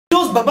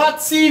Fejos Baba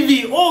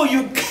TV. Oh,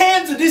 you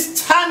came to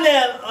this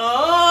channel.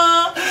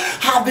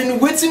 I've been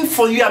waiting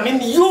for you. I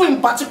mean, you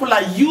in particular,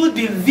 you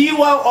the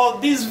viewer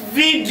of this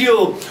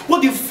video.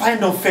 What do you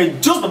find on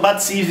Fejos Baba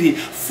TV?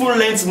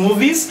 Full-length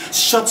movies,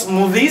 short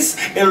movies,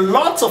 a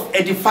lot of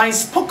edifying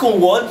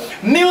spoken word,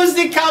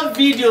 musical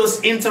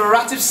videos,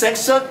 interactive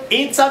section,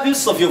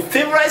 interviews of your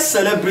favorite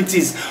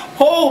celebrities.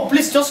 Oh,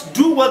 please just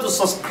do well to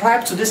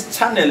subscribe to this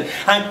channel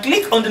and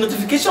click on the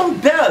notification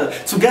bell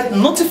to get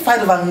notified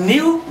of our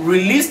new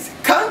released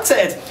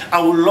content.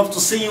 I would love to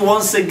see you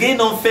once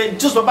again on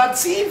Fejos Baba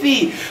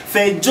TV.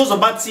 Fejos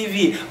Baba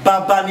TV.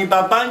 Baba ni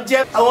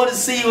babanje. I want to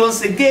see you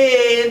once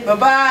again. Bye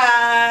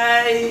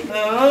bye.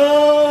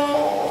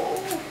 Oh.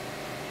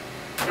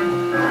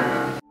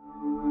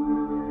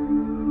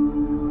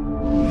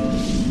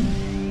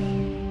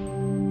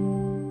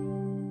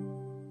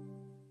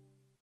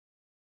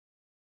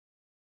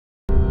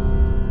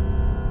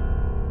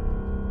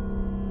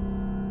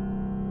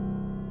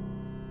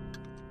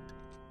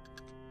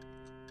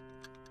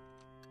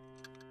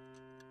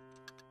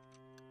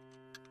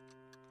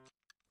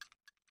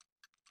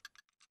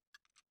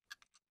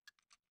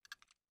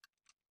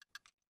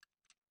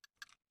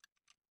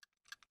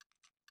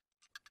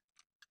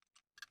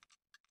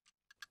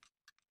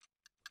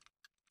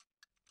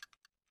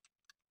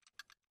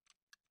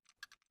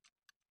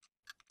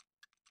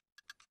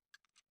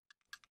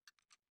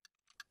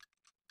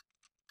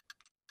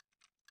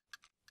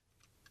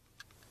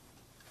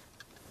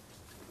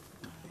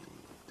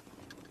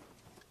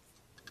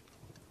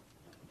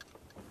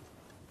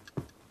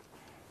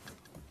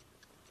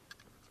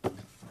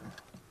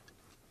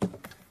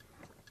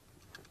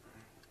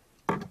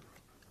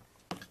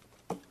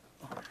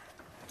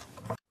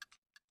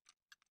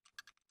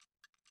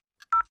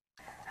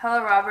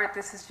 Hello Robert,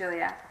 this is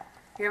Julia.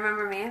 You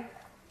remember me?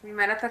 We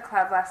met at the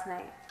club last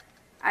night.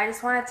 I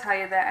just want to tell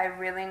you that I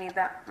really need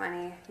that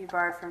money you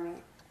borrowed from me.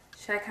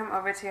 Should I come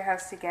over to your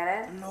house to get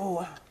it?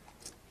 No.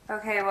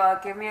 Okay, well,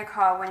 give me a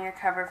call when you're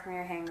recovered from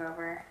your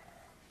hangover.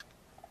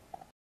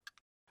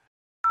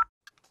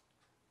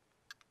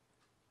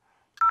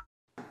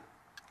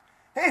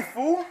 Hey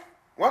fool,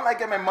 when I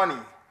get my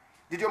money?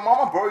 Did your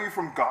mama borrow you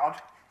from God?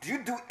 Do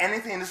you do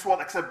anything in this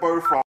world except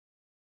borrow from?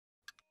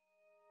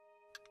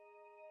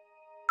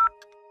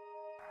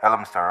 Hello,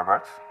 Mr.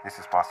 Roberts. This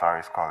is Pastor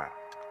Harris calling.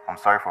 I'm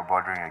sorry for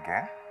bothering you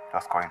again.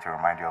 Just calling to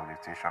remind you of the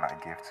invitation I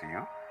gave to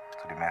you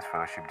to the men's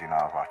fellowship dinner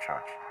of our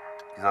church.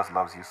 Jesus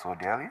loves you so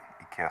dearly,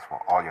 he cares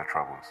for all your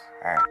troubles.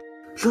 And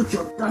Shut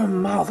your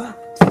damn mouth.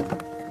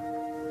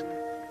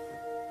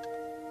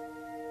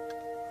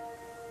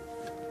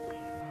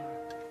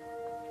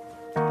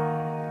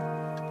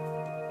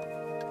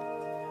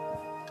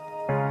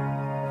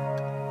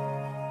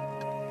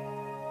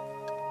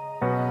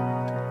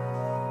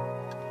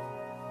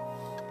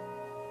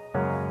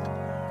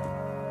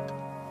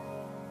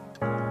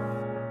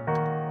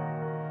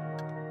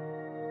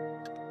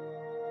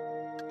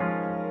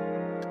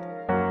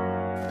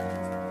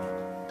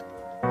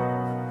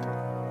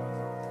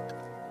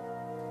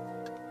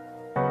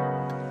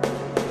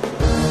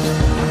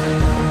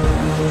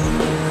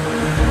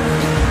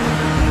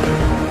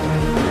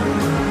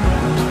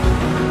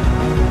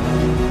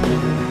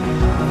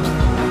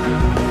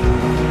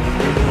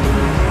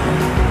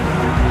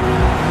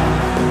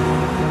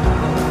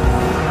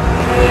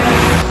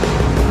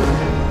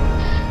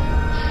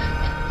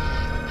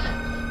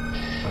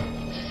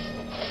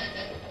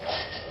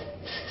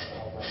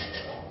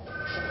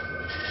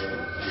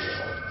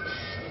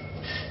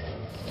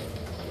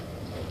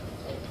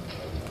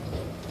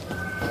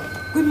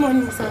 Good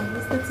morning,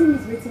 sir. Mr. Tim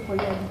is waiting for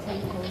you at the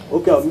telephone.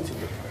 Okay, I'll meet you.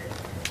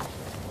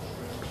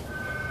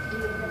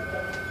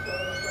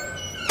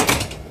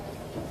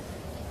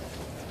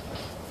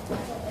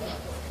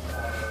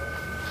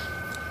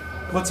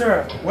 But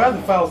sir, where are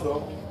the files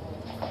though?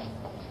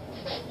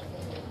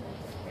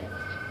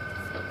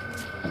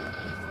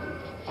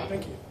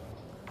 Thank you.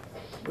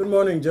 Good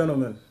morning,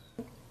 gentlemen.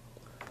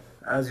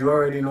 As you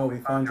already know, we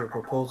found your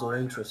proposal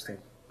interesting.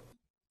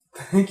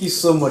 Thank you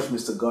so much,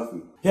 Mr.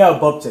 Godfrey. Here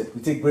at Bobtech,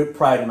 we take great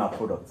pride in our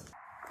product.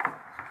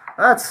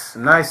 That's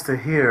nice to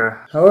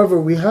hear. However,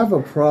 we have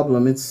a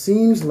problem. It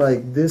seems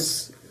like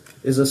this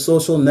is a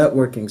social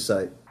networking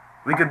site.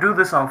 We could do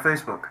this on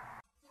Facebook.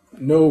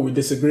 No, we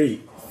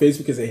disagree.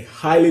 Facebook is a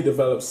highly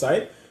developed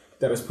site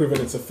that has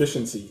proven its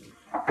efficiency,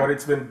 but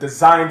it's been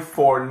designed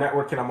for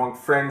networking among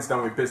friends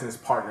than with business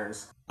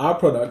partners. Our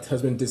product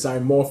has been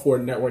designed more for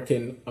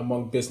networking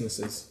among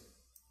businesses.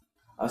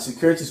 Our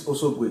security is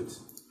also great.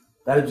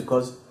 That is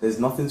because there's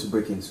nothing to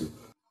break into.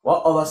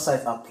 While other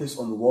sites are placed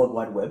on the World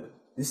Wide Web,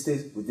 this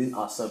stays within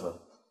our server.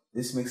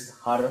 This makes it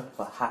harder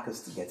for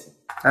hackers to get in.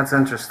 That's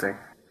interesting.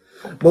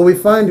 But we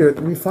find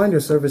your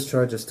service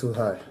charges too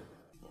high.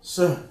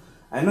 Sir,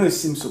 I know it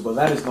seems so, but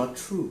that is not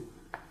true.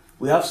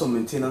 We have some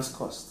maintenance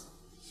costs.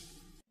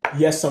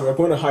 Yes, and we're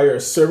going to hire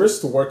a service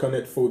to work on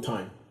it full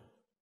time.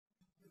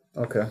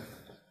 Okay.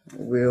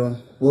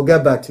 We'll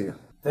get back to you.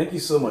 Thank you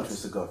so much,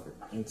 Mr. Godfrey.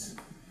 Thanks.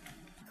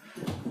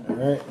 All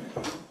right.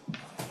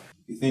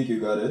 You think you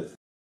got it?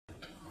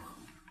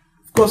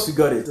 course you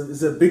got it.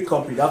 It's a big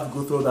company. You have to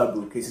go through that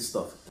bureaucracy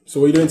stuff. So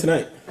what are you doing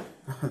tonight?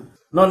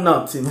 Not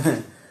now, Tim.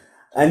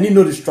 I need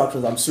no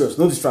distractions. I'm serious.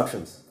 No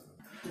distractions.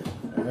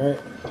 Alright.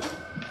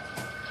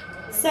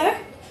 Sir?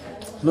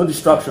 No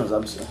distractions.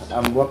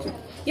 I'm working.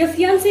 Your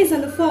fiancé is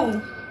on the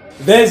phone.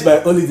 There's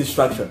my only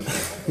distraction.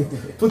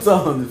 Put her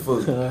on the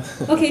phone.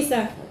 Okay,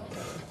 sir.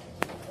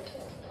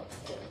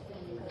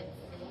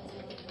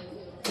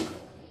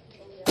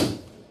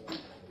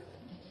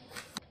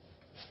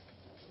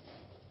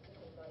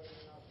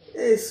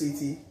 Hey,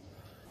 sweetie.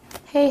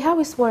 Hey, how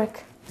is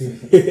work?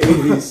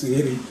 Hey,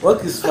 sweetie.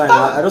 Work is fine.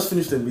 I just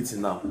finished the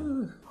meeting now.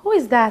 Who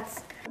is that?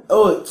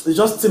 Oh, it's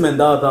just Tim and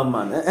that other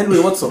man. Anyway,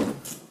 what's up?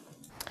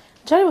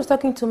 Jerry was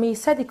talking to me. He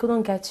said he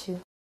couldn't get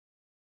you.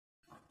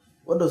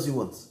 What does he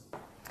want?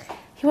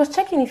 He was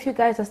checking if you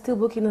guys are still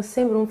booking the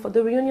same room for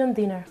the reunion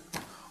dinner.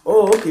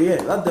 Oh, okay,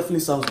 yeah. That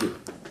definitely sounds good.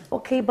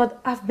 Okay, but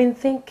I've been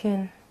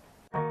thinking.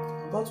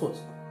 About what?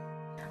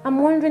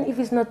 I'm wondering if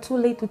it's not too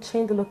late to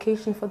change the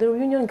location for the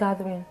reunion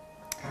gathering.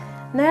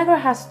 Niagara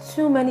has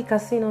too many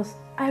casinos.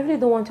 I really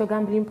don't want your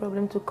gambling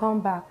problem to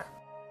come back.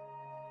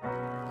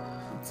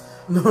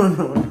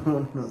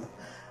 No.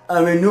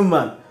 I'm a new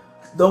man.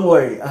 Don't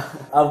worry.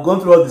 I've gone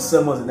through all the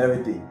sermons and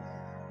everything.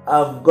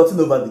 I've gotten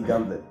over the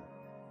gambling.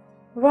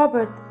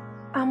 Robert,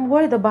 I'm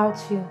worried about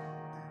you.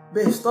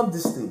 Babe, stop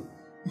this thing.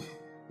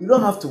 You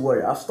don't have to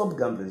worry. I've stopped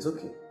gambling. It's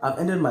okay. I've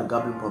ended my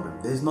gambling problem.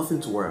 There's nothing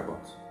to worry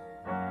about.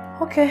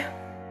 Okay,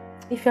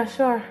 if you're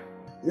sure.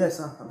 Yes,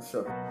 I'm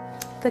sure.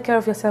 Take care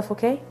of yourself,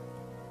 okay?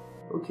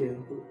 Okay,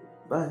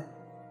 bye.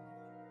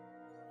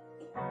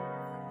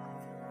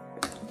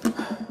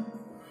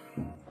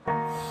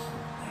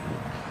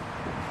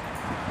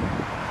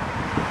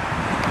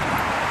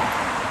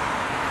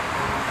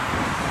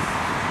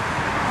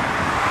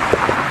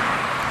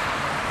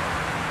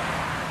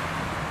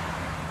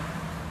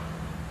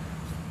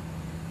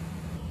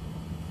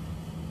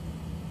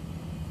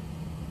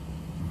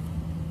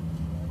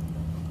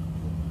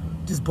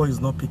 This boy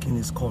is not picking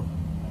his call.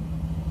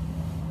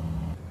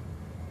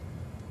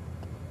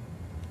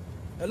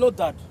 Hello,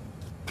 Dad.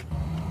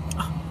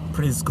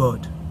 Praise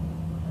God.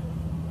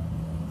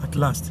 At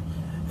last.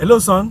 Hello,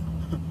 son.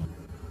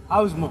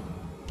 How's Mom?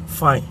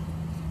 Fine.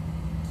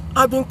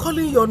 I've been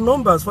calling your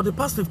numbers for the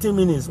past 15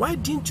 minutes. Why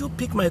didn't you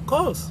pick my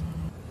calls?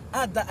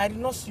 Dad, I did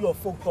not see your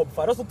phone call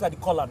before. I just looked at the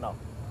caller now.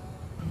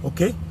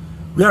 Okay.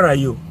 Where are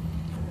you?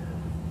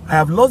 I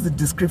have lost the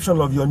description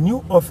of your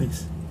new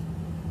office.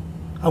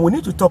 And we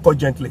need to talk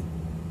urgently.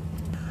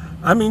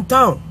 I'm in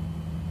town.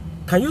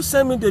 Can you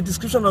send me the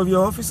description of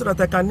your office so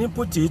that I can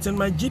input it in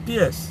my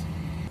GPS?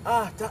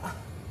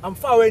 I'm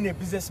far away in a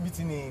business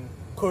meeting in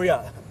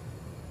Korea.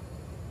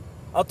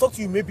 I'll talk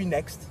to you maybe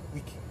next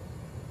week.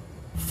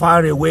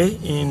 Far away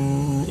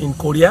in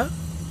Korea?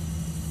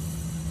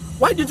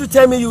 Why did you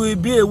tell me you will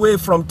be away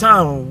from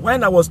town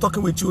when I was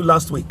talking with you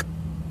last week?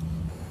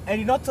 And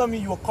you not tell me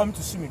you were coming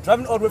to see me,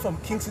 driving all the way from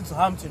Kingston to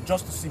Hampton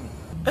just to see me.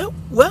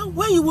 Well,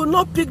 when you will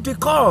not pick the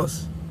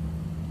calls.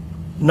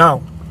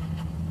 Now,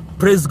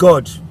 praise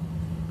God,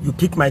 you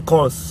pick my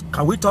calls.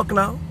 Can we talk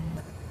now?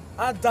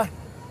 Dad,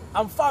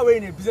 I'm far away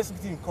in a business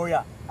meeting in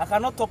Korea. I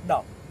cannot talk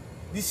now.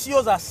 The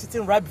CEOs are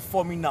sitting right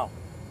before me now.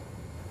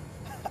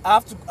 I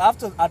have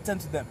to attend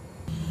to them.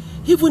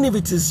 Even if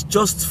it is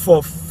just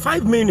for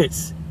 5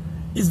 minutes,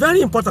 it's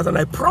very important, and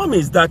I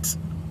promise that...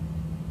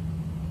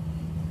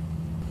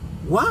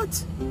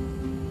 What?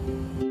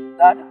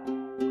 Dad,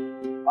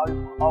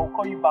 I'll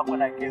call you back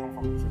when I get home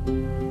from the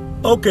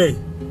trip. Okay,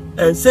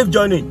 and safe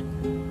journey.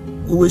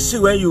 We will see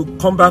when you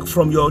come back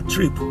from your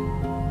trip.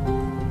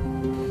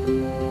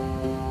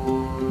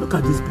 Look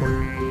at this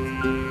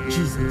boy.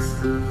 Jesus.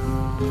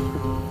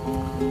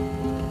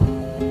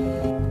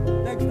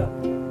 Thanks, Dad.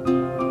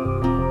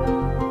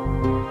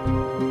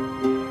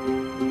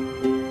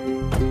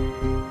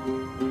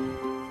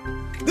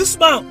 This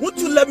man, won't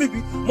you let me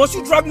be? Must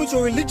you drag me to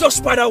a religious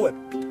spider web?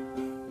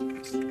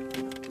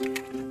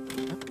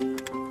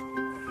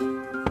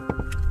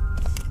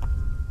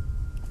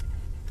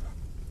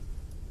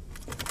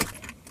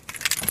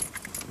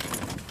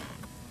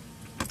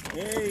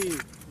 Hey,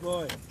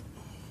 boy.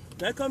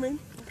 Can I come in?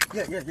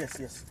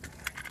 Yes.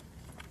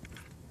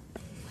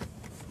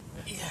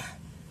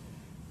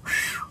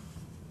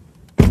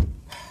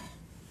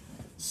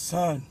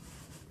 Son.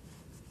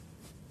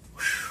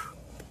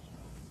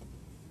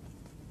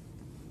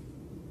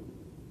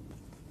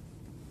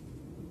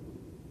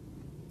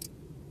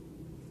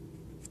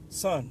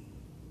 Son.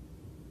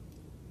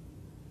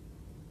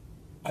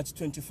 At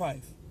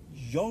 25,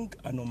 young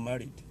and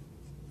unmarried,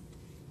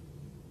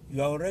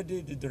 you are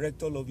already the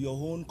director of your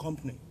own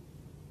company.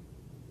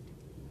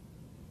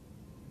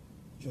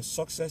 Your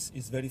success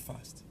is very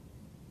fast.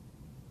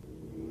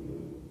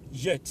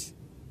 Yet,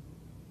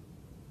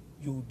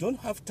 you don't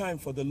have time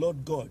for the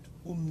Lord God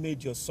who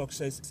made your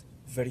success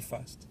very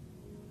fast.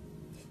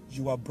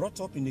 You are brought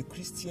up in a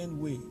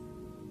Christian way,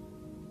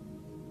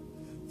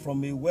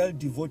 from a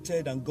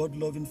well-devoted and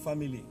God-loving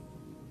family.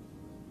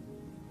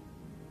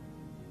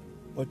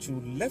 But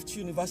you left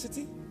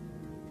university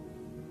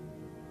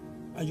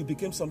and you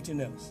became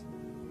something else.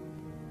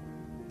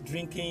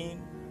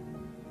 Drinking,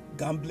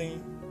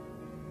 gambling,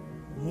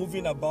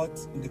 moving about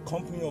in the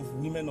company of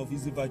women of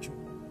easy virtue.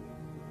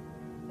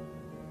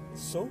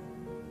 So,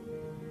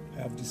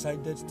 I have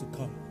decided to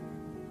come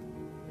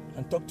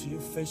and talk to you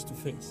face to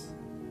face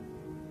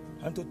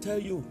and to tell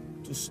you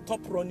to stop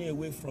running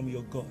away from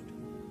your God.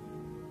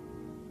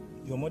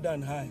 Your mother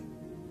and I,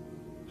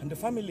 and the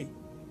family,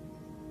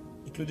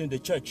 including the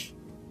church,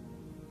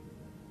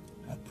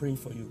 are praying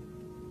for you.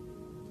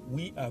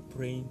 We are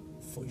praying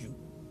for you.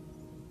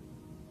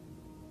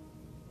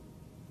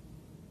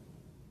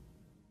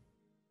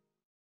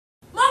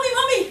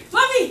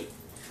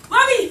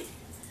 Mommy!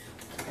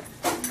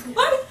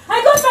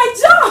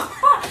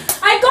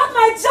 I got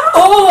my job!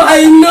 Oh,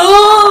 I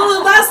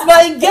know! That's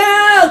my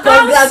girl!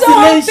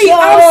 Congratulations!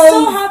 I'm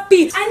so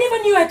happy! I never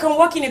knew I can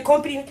work in a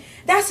company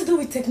that has to do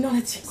with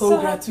technology.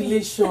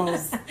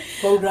 Congratulations!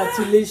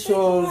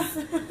 Congratulations!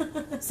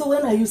 So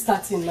when are you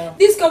starting now?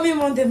 This coming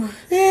Monday, ma.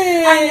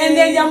 Hey. And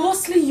then they're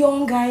mostly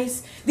young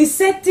guys. The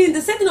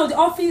setting of the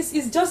office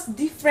is just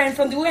different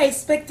from the way I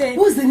expected.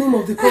 What's the name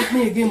of the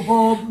company again,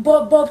 Bob?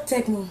 Bob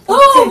Tech, Mom.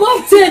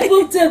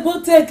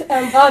 Bob Tech.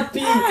 I'm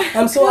happy.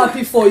 I'm so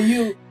happy for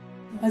you.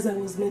 As I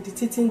was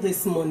meditating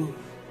this morning,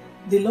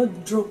 the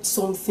Lord dropped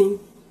something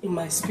in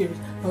my spirit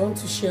I want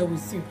to share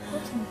with you.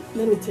 Okay.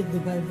 Let me take the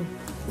Bible.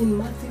 In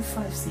Matthew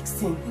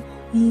 5:16,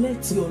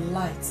 let your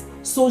light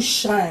so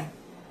shine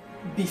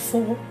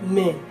before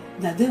men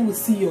that they will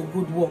see your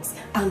good works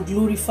and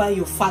glorify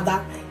your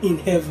Father in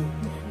heaven.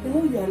 You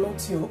know you are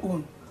not your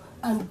own.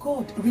 And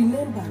God,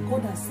 remember,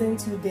 God has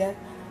sent you there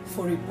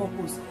for a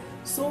purpose.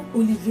 So,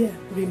 Olivia,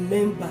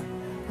 remember,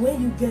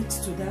 when you get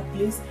to that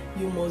place,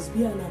 you must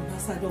be an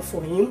ambassador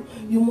for Him.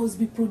 You must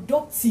be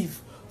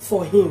productive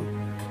for Him.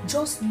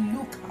 Just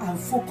look and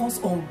focus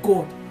on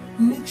God.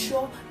 Make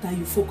sure that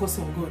you focus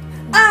on God.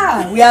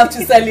 We have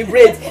to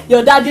celebrate.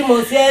 Your daddy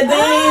must hear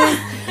this.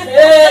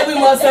 Hey, we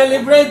must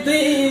celebrate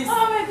this.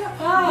 Oh my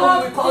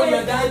God. When we call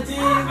your daddy, we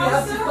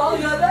have to call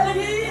your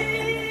daddy.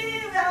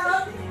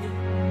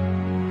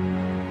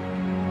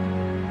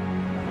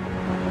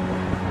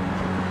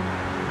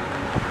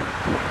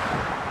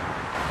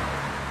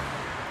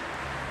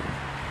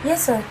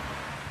 Yes, sir.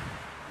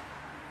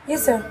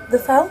 Yes, sir. The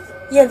file?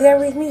 Yeah, they are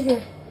with me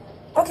here.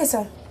 Okay,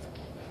 sir.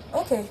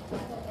 Okay.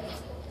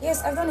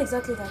 Yes, I've done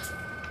exactly that.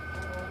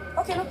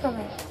 Okay, no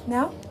problem.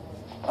 Now?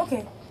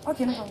 Okay.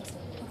 Okay, no problem, sir.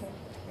 Okay.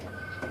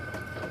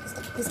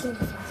 Just give me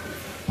the file.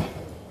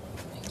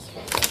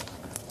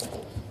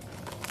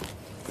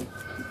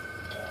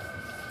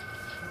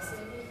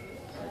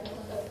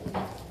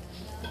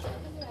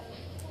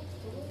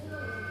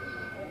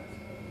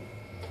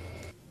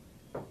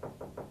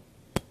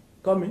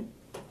 Come in.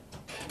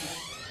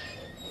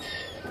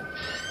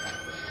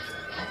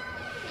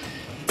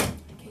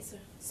 Okay, sir.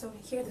 So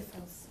here are the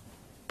files.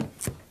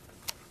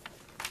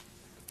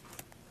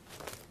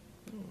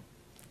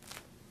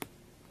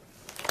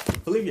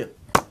 Olivia,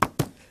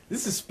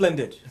 this is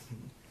splendid.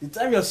 The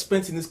time you have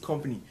spent in this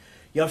company,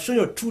 you have shown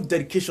your true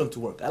dedication to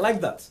work. I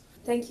like that.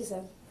 Thank you,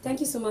 sir.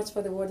 Thank you so much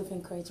for the word of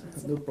encouragement,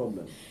 sir. No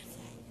problem.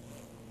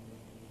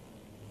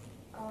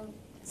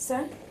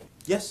 Sir?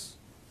 Yes?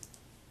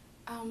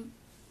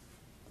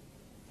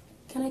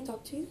 Can I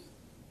talk to you?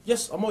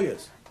 Yes, I'm all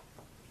ears.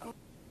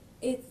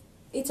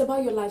 It's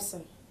about your life,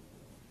 sir.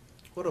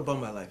 What about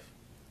my life?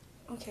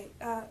 Okay,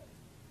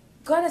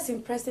 God has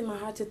impressed in my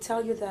heart to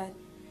tell you that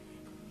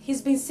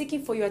He's been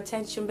seeking for your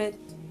attention, but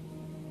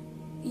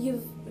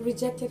you've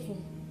rejected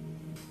Him.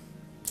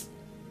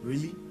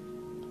 Really?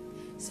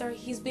 Sir,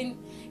 He's been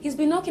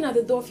knocking at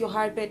the door of your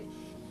heart, but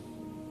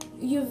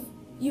you've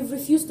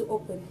refused to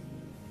open.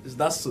 Is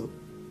that so?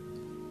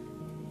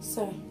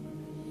 Sir,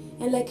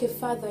 and like a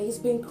father, He's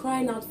been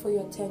crying out for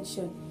your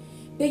attention.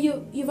 But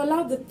you've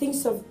allowed the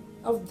things of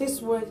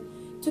this world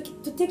to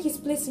take His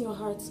place in your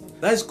heart, sir.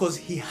 That is because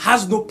He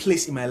has no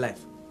place in my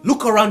life.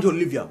 Look around you,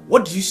 Olivia.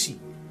 What do you see?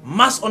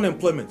 Mass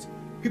unemployment.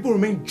 People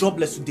remain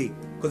jobless today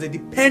because they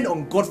depend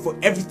on God for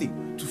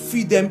everything. To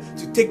feed them,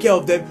 to take care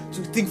of them,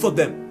 to think for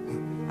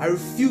them. I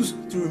refuse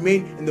to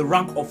remain in the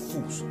rank of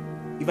fools.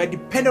 If I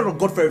depended on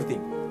God for everything,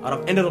 I'd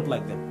have ended up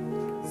like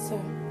them.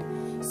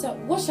 Sir,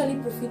 what shall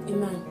it profit a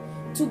man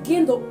to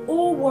gain the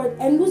whole world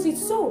and lose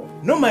his soul?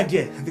 No, my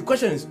dear. The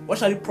question is, what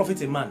shall it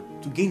profit a man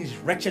to gain his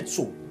wretched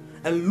soul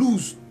and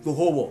lose the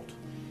whole world?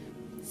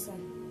 Sir,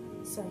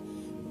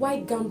 why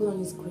gamble on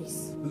His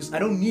grace? Because I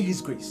don't need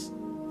His grace.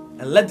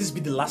 And let this be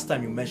the last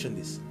time you mention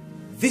this.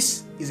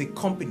 This is a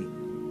company,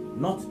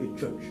 not a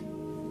church.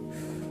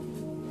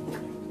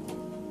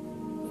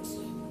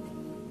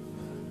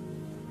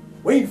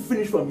 When you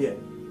finish from here,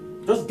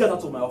 just get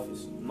out of my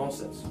office.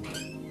 Nonsense.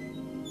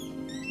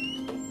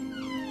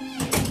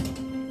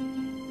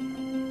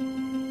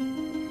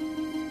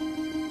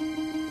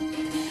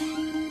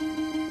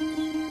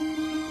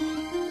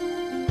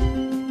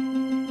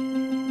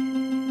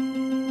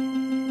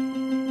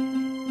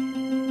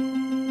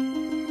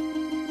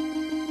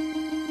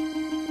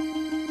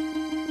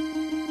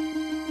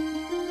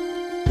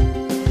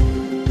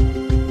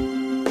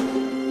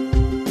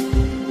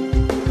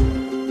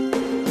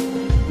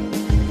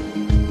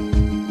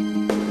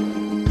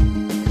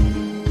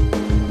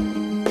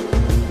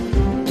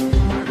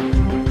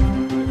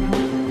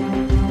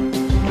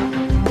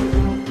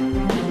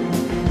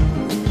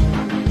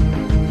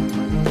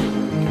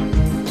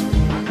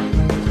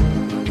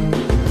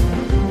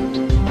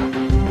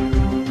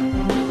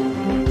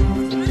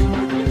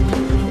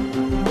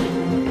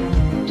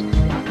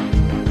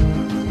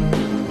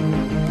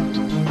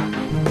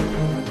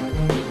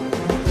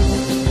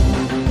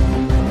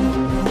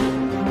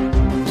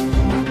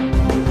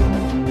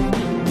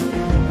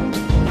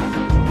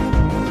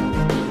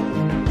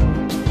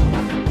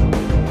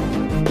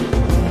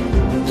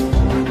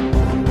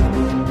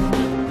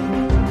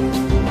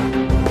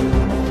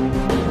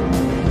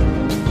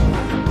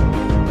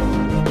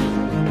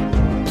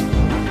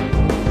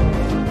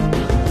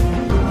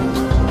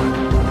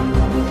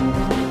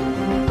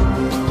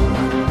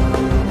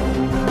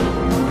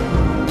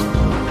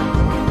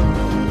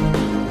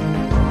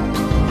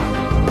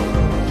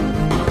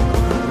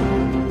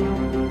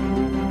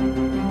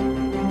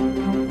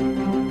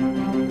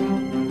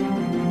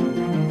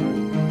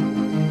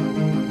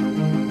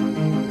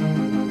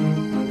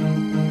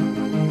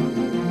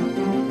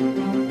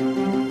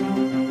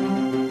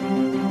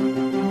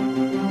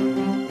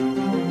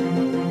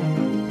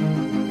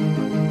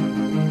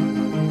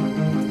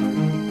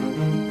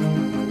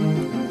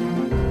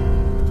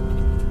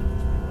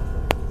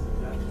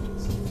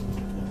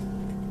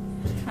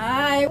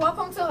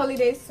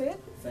 holiday suite.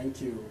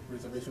 Thank you.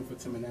 Reservation for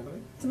Tim and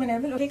Evelyn? Tim and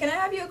Evelyn. Okay, can I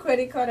have your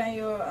credit card and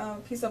your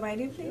piece of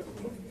ID, please?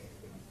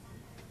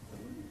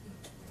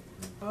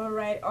 All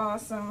right,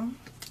 awesome.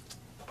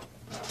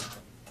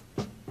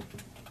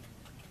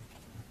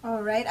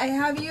 All right, I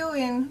have you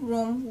in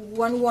room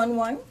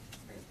 111.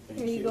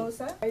 Here you go,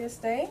 sir. Are you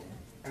staying?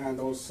 And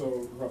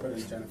also Robert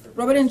and Jennifer.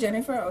 Robert and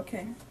Jennifer,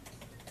 okay.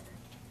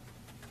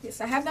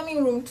 Yes, I have them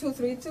in room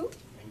 232.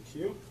 Thank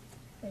you.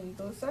 There you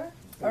go, sir.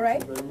 Thank All right.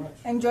 you very much.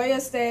 Enjoy your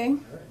stay. All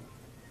right.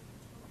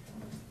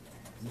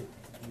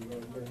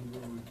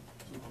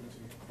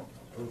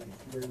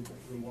 Room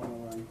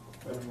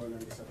 101, on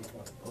the second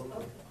floor.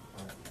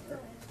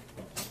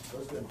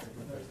 Okay.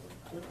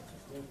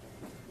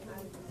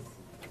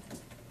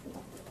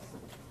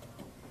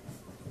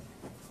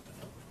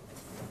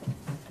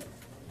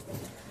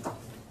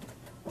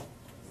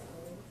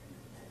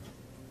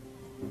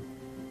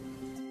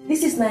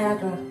 This is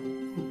Niagara.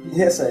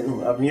 Yes, I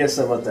know. I've been here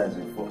several times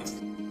before.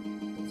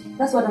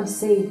 That's what I'm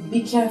saying.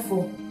 Be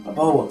careful.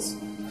 About what?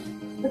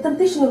 The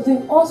temptation of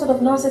doing all sort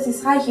of nonsense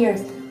is high here.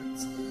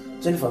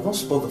 Jennifer, don't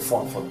spoil the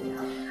fun for me.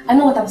 I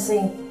know what I'm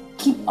saying.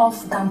 Keep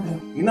off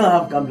gambling. You know I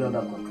have gambling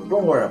under control.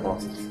 Don't worry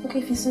about it. Okay,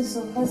 if you say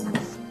so, let's go.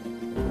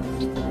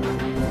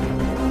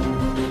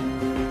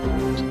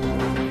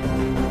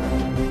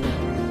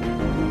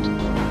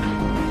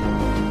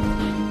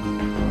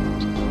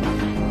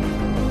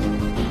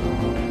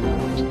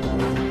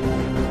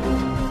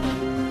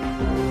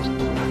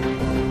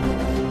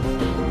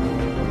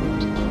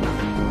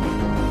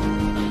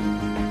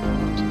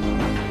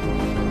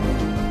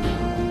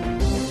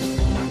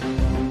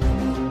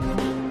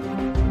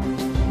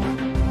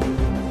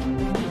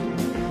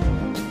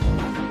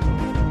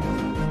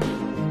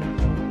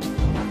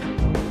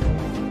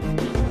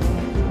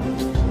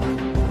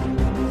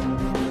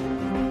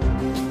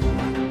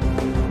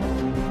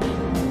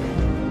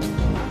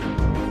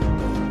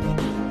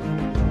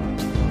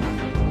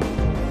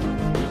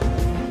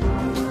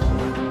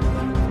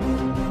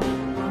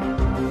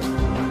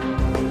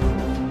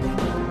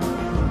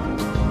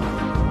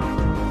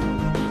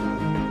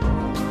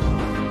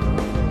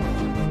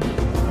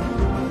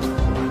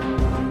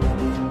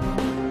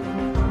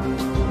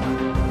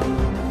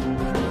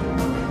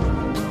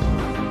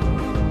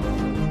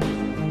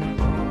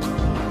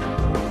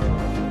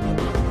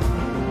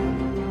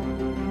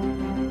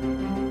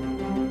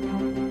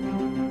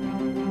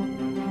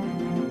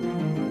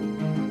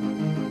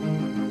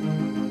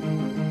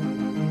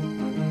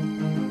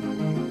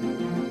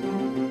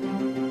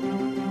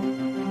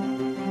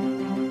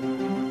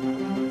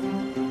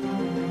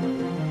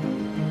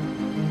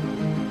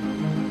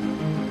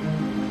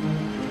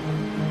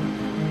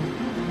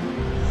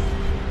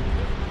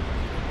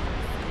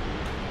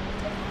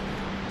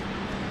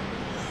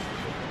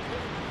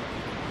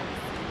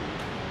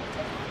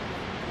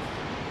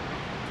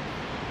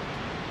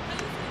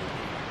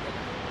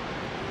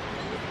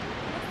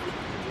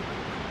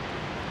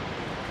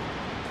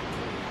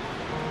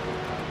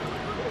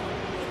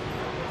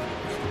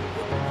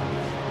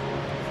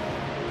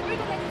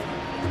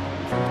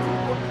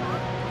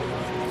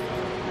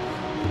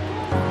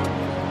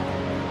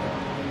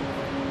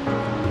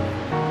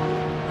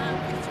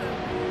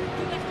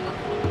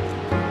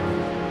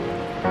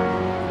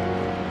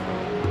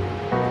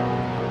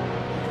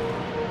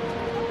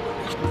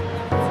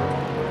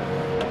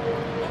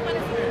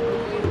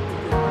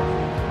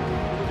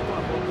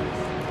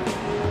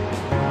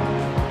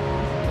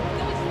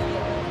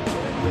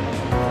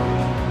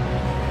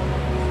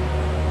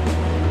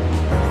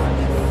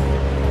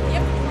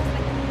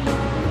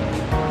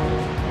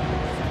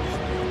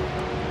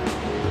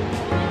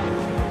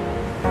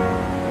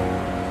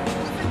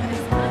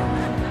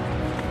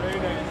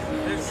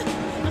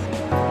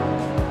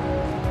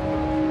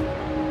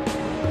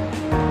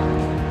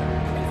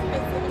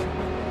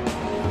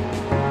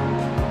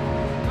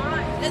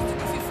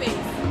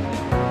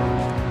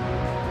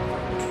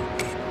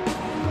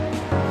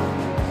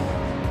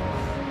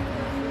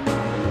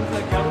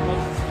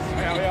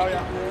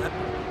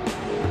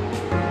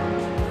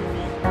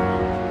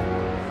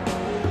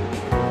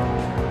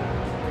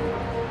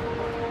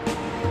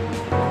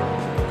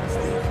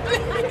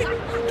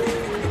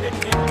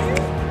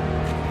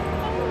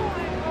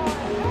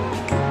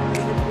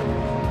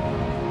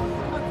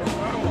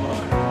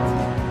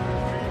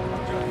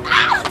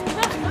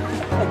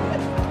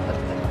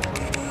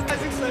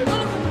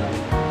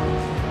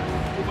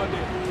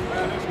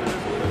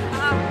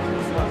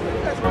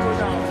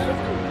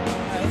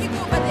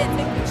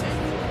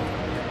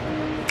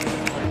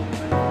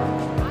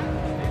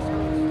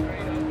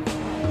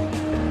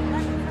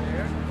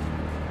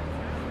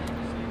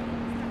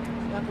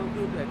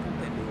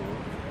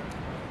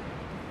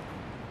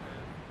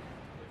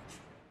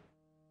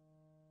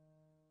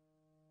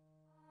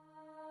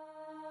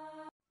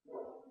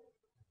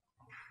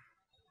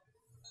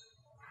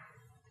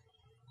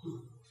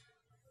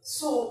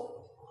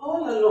 So,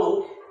 all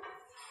along,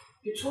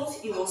 you thought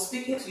he was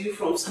speaking to you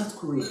from South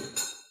Korea?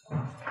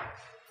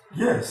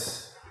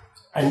 Yes.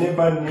 I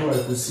never knew I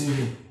could see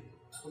him.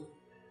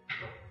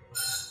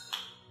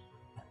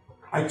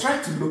 I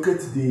tried to locate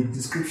the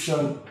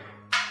description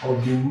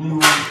of the new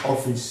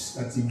office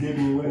that he gave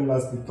me when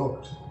last we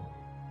talked.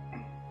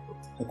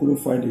 I couldn't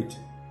find it.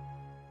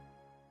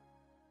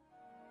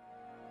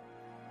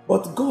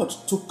 But God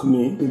took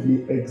me to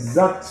the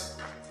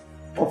exact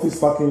office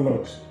parking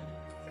lot,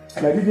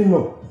 and I didn't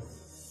know.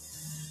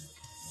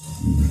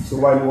 So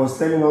while he was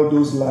telling all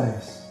those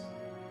lies,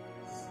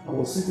 I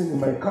was sitting in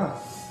my car,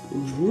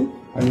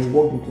 and he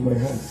walked into my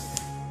hands.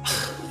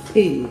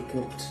 Hey,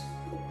 God.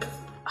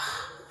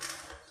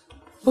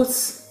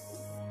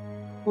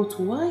 But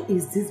why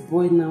is this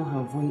boy now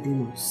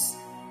avoiding us?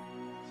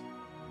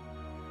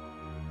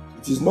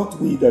 It is not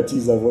we that he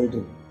is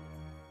avoiding.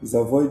 He's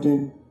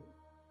avoiding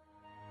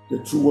the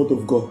true word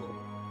of God.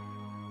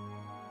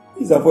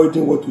 He's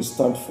avoiding what we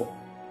stand for.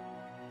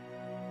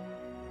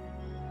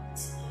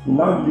 He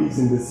now lives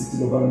in the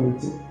city of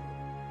Hamilton,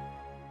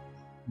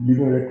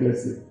 living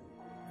recklessly,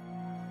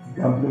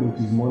 gambling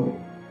with his money,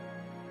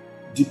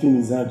 dipping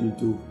his hand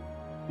into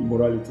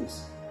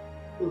immoralities.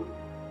 Oh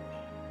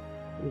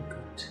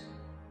God.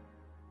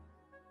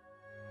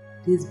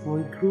 This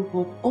boy grew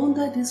up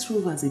under this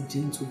roof as a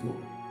gentle boy,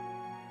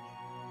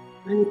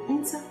 and he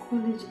entered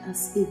college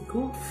as a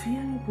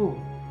God-fearing boy.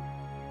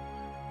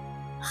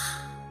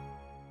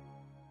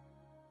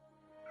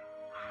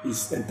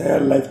 His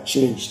entire life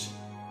changed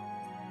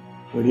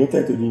when he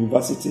entered to the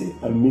university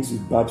and mixed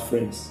with bad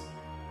friends.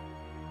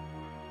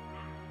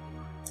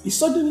 He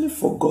suddenly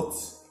forgot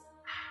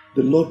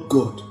the Lord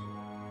God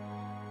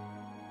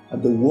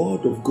and the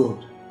word of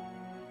God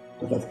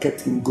that had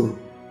kept him going.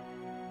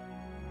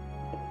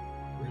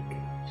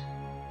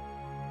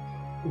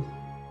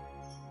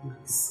 My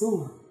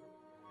son,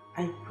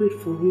 I prayed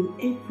for him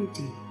every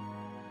day.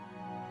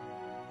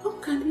 How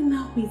can he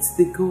now hate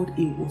the God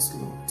he once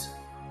loved?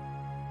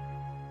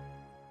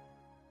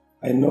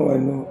 I know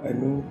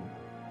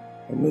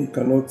you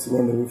cannot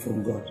run away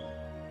from God.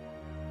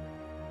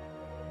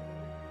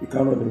 You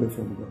can't run away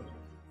from God.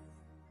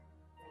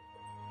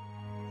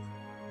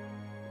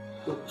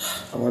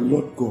 Our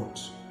Lord God,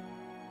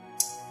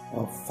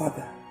 our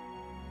Father,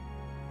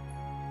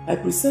 I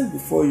present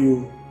before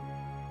you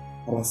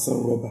our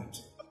son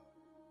Robert.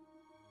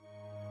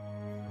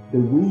 The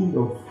wind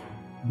of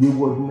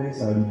waywardness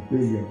and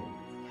rebellion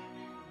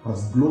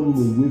has blown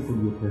him away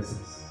from your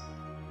presence.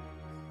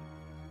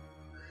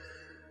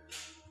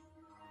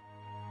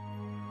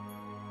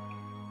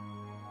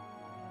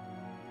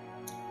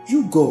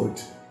 You, God,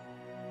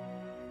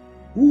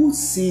 who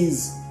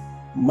sees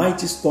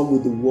mighty storm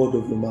with the word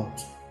of your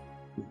mouth,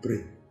 we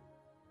pray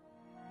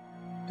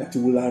that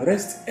you will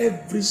arrest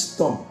every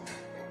storm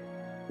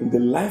in the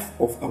life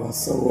of our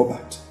son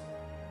Robert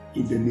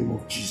in the name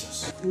of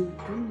Jesus.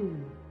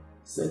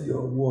 Send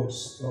your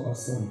words to our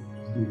son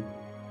today.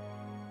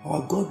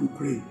 Our God, we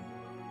pray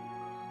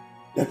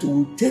that you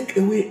will take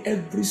away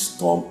every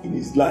storm in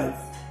his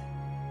life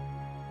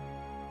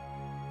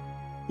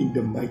in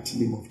the mighty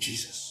name of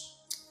Jesus.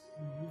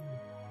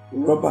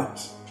 Robert,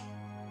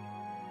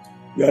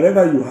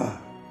 wherever you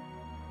are,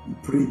 we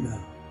pray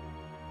now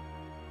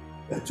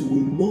that you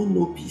will know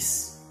no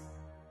peace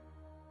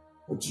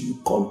until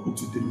you come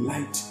into the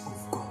light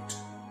of God.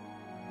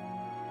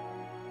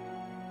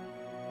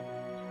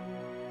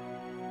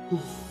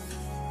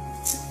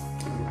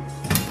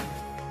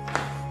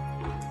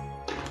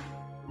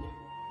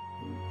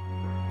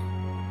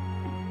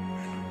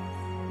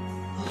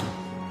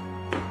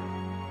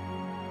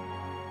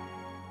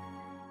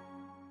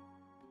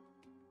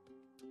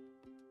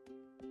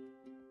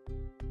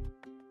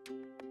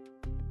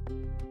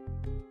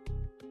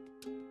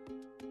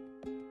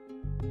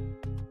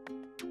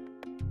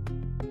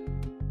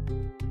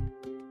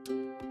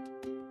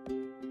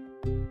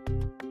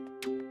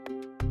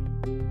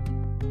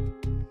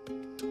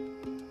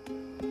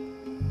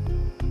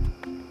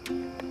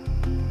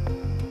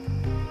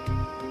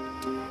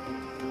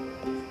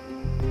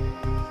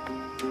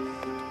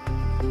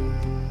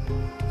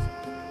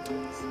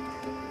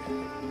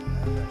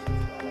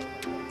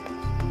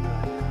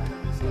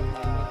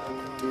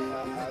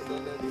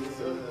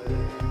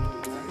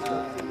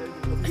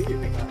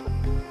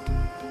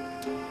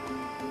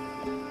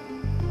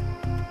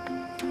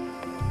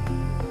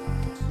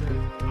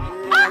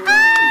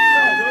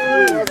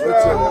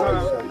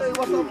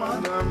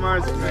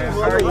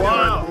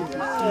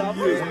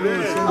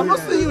 I'm not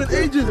seeing you in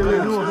ages,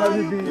 man. How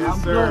you been?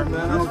 Yes, sir,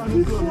 man.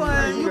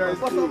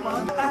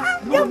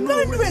 You're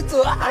blind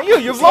too.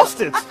 And you've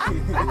lost it.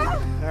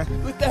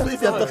 So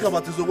if you're talking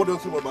about this, so what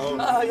else about my own?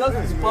 Yours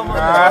is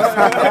permanent.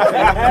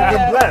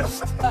 You're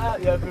blessed.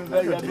 You've been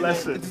very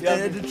blessed. It's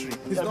hereditary.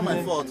 It's not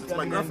my fault. It's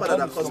my grandfather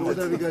that caused it. What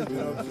have you guys been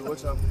up to?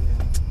 What's happening?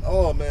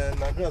 Oh man,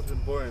 Nigeria's been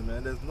boring,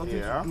 man. There's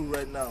nothing to do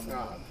right now, man.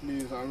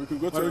 Please, we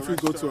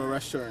could go to a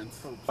restaurant.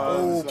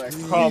 Oh, like,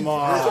 please. come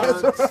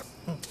on.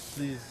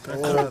 Please.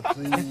 Oh,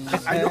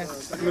 please. I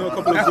know a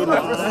couple of good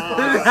ones.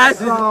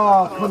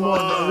 Oh, come on,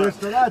 man.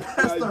 Restaurant.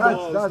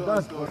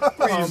 That's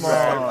Come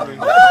on.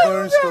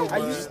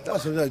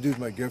 That's what I do with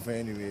my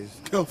girlfriend, anyways.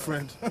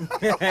 Girlfriend.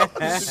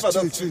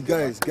 Chill,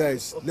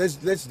 guys. Let's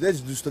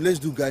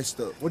do guy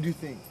stuff. What do you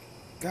think?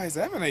 Guys,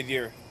 I have an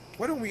idea.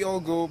 Why don't we all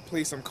go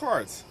play some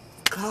cards?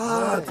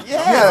 Cards?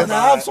 Yeah. And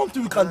I have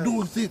something we can do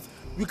with it.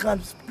 We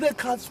can play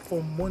cards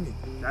for money.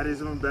 That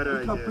is even better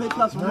idea. We can play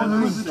cards for money.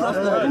 Who's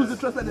interested? Who's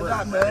interested in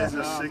that, man? That's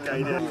a sick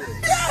idea.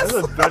 Yes! That's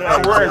a better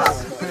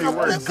idea. It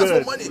works.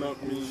 Good. For money.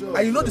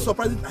 And you know the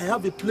surprise is I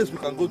have a place we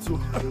can go to.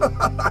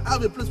 I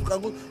have a place we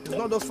can go. It's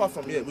not just far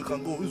from here. We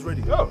can go. Who's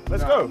ready? Go.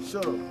 Let's go.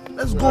 Sure.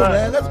 Let's go,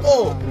 man. Let's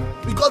go.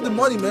 We got the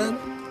money, man.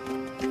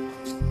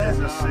 That's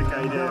a sick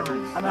idea.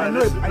 And I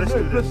know a place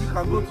we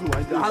can go to. I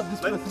have this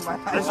place in my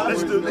house.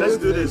 Let's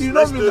do this. You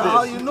know me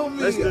now. You know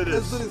me. Let's do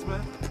Let's do this,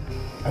 man.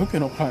 I hope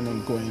you're not planning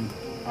on going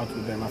out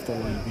with them after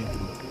what you've been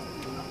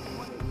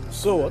through.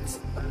 So what?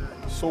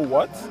 So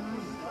what?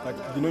 Like,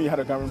 you know you had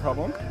a gambling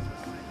problem?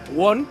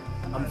 One,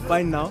 I'm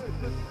fine now.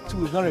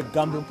 Two, it's not a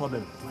gambling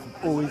problem.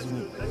 You always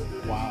win.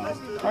 Wow.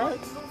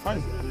 Alright,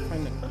 fine.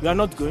 Fine then. You are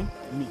not going?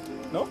 Me?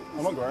 No,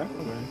 I'm not going.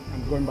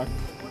 I'm going back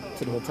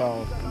to the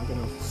hotel. I'm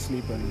gonna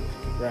sleep and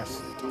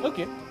rest.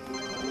 Okay.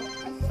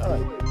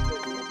 Alright.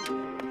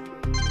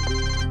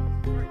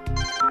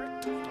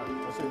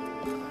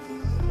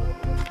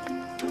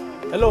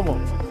 Hello, Mom.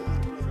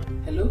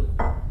 Hello?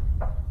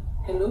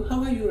 Hello,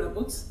 how are you,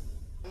 Robert?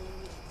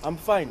 I'm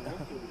fine.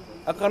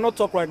 I cannot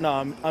talk right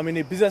now. I'm in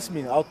a business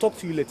meeting. I'll talk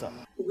to you later.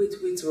 Wait,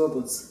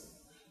 Robert.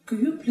 Could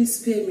you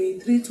please spare me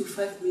 3 to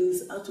 5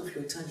 minutes out of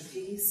your time,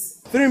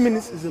 please? 3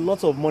 minutes is a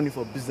lot of money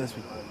for business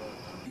people.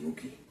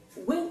 Okay.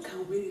 When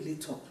can we really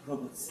talk,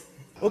 Robert?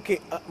 Okay,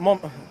 Mom.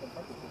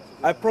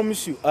 I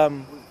promise you.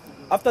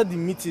 After the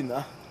meeting,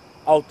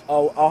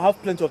 I'll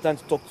have plenty of time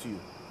to talk to you.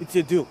 It's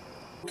a deal.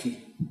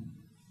 Okay.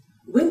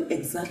 When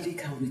exactly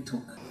can we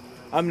talk?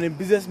 I'm in a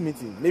business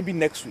meeting. Maybe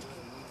next week.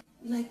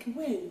 Like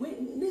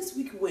when? Next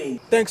week when?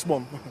 Thanks,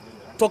 Mom.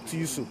 Talk to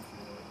you soon.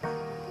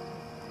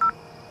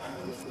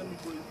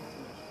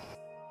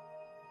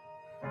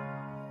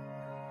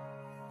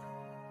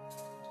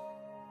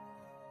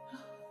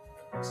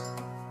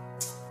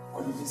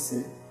 What did he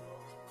say?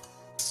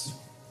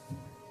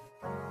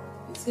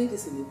 He said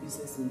this in a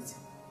business meeting.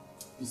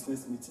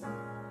 Business meeting.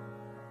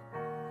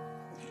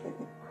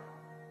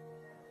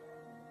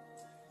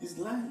 He's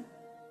lying.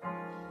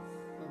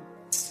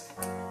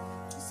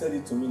 He said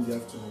it to me in the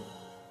afternoon.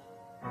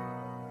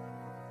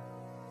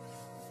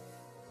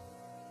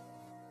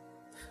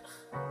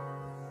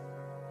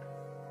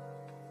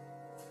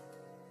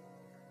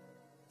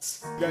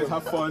 You guys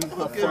have fun. Have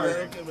Okay, fun. man.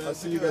 Okay, man. I'll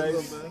see you guys.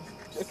 Yourself, man.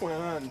 Take my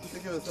hand.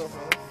 Take care of yourself,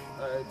 man.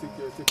 Alright,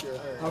 take care.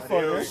 Alright. Have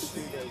fun, right?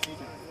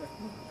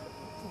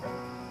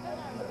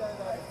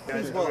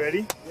 Guys, you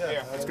ready?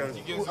 Yeah. Let's go.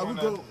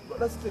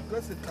 Let's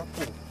take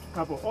couple.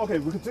 Couple. Okay,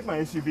 we can take my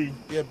SUV.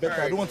 Yeah,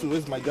 better. I don't want to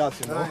waste my gas,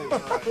 you know. I don't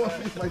want to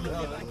waste my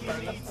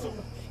gas.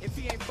 If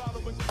he ain't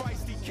following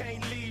Christ, he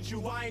can't lead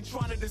you. I ain't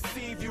trying to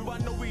deceive you. I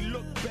know we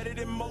look better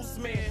than most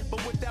men,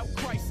 but without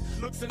Christ,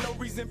 looks are no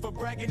reason for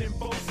bragging and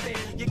boasting.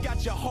 You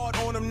got your heart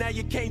on him, now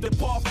you can't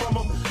depart from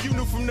him. You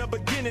knew from the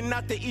beginning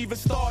not to even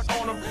start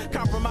on him.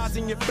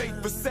 Compromising your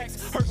faith for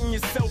sex, hurting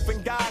yourself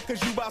and God,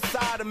 cause you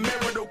outside of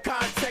marital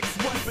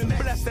context. Once been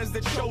blessed as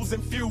the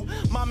chosen few.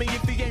 Mommy,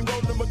 if he ain't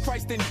rolling with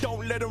Christ, then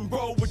don't let him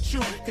roll with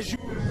you, cause you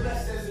been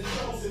blessed as the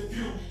chosen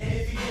few. And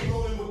if he ain't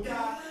rolling with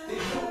God, then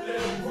don't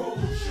let him roll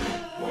with you.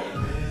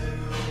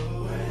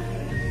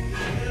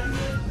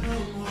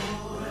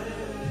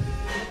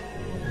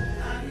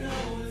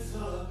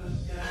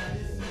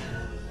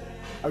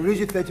 I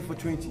raise you 30 for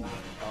 20.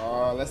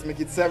 Let's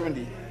make it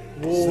 70.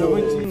 Whoa.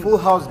 70. Full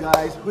house,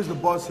 guys. Who's the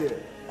boss here?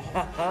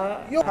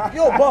 Yo,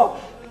 Bob.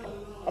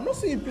 I'm not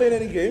seeing you playing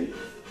any game.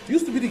 You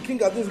used to be the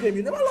king at this game.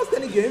 You never lost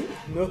any game.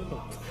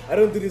 No, I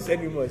don't do this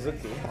anymore. It's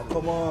okay. Oh,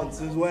 come on,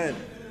 since when?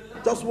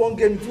 Just one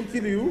game to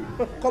kill you?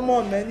 Come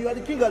on, man. You are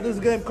the king at this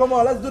game. Come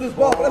on, let's do this,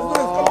 Bob. Let's do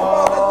this. Come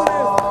on,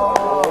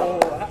 let's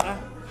do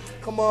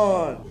this. Come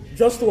on.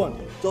 Just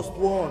one. Just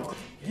one.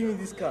 Give me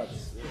these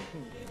cards.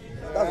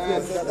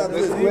 That's it. That's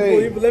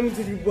it. Let me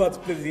teach people how to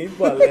play the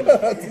info.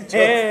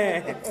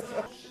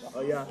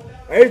 Oh yeah.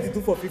 Are you ready to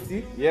do for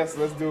 50? Yes,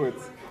 let's do it.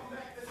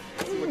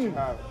 Let's see what you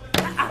have.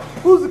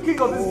 Who's the king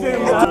of this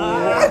game?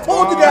 I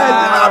told you guys.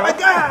 Oh my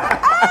God.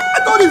 I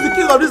told you he's the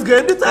king of this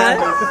game. Did I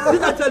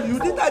tell you?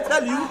 Did I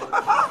tell you?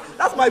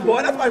 That's my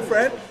boy. That's my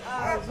friend.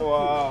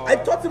 Wow. I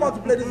taught him how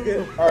to play this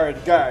game.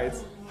 Alright,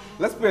 guys.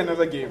 Let's play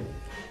another game.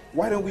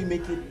 Why don't we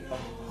make it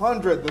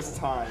 100 this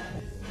time?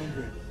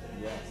 100.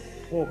 Yes.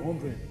 Oh,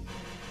 100.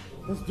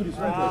 Let's do this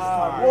 100 this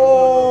time.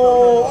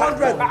 Whoa,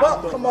 100.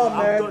 Bob, come on,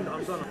 man.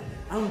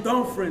 I'm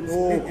done, friends.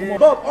 Oh, come on.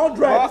 Bob,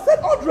 100. I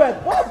said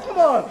 100. Bob, come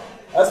on.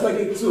 Let's make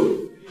it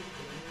 2.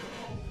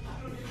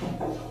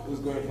 Who's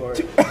going for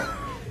it?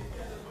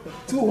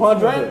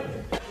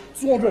 200.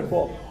 200,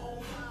 Bob.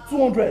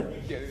 200.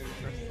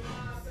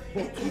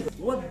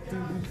 What did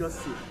you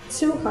just say?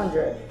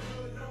 200.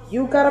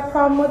 You got a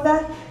problem with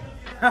that?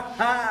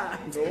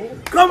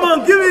 No. Come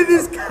on, give me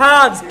these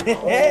cards.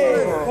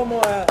 Hey, come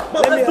on.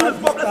 Bob, let's do this.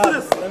 Bob, let's do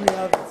this. Let me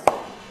have it.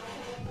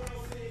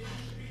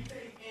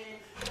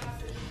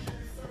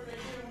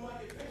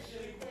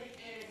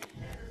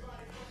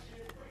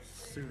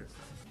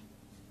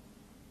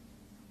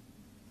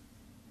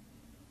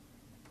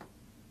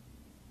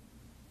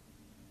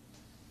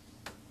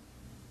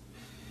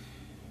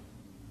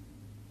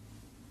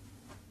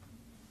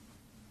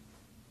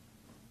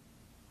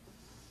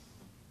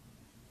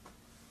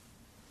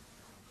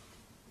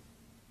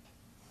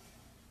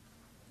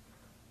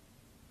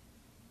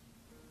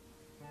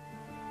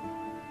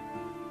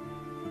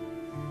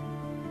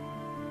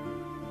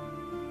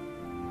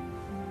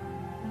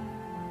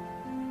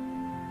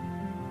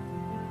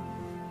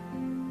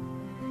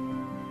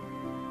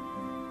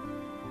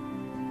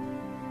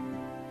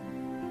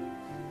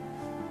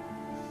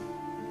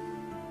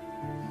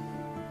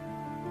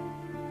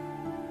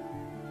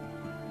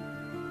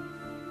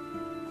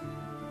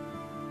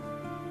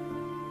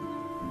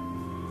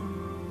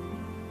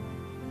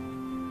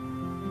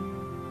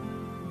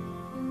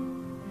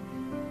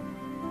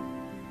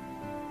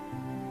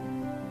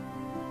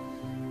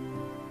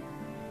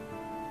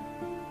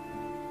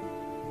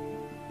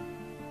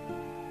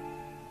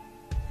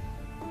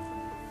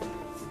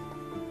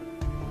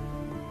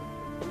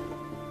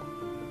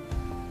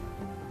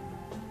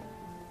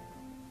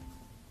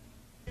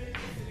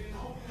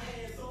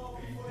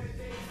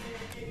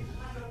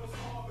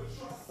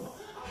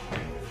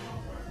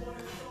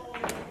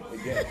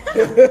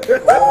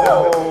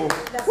 Oh.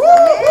 That's my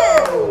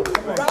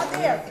man. Right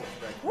there.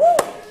 Woo.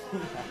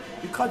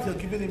 The card you're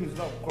giving him is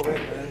not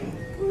correct, man.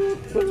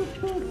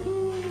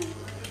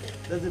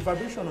 There's a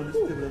vibration on this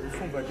table. There's a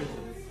phone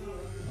vibrating.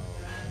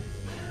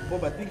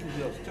 Bob, I think it's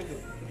yours. Check your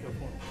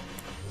phone.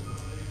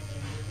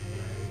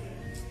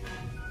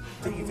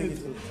 Why are you giving it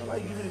to me? Why are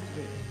you giving it to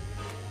me?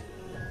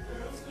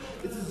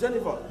 It is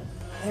Jennifer.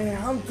 Hey,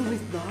 I'm doing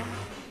it now. I'm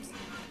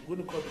going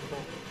to call the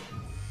phone.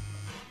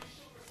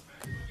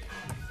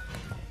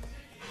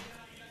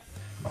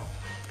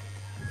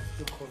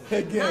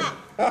 Again.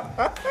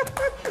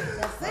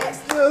 That's it.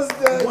 Just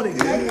that. One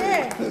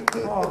again.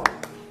 Oh.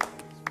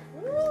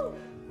 Woo.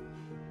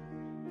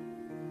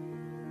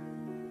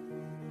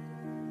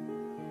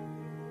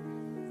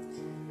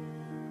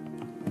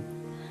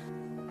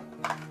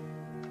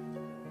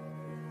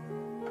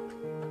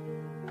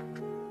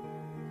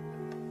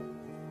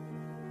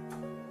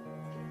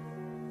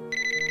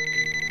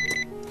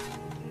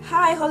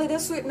 Hi, Holiday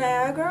Suite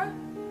Niagara.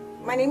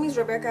 My name is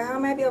Rebecca. How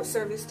may I be of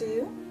service to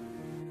you?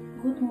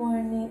 Good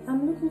morning.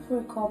 I'm looking for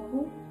a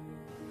couple.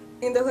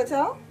 In the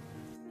hotel?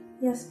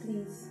 Yes,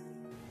 please.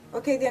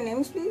 Okay, their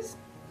names, please.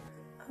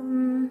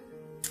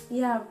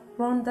 Yeah,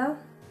 Rhonda.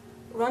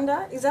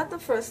 Rhonda? Is that the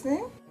first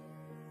name?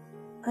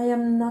 I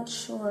am not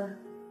sure.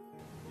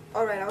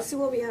 Alright, I'll see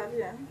what we have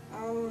here.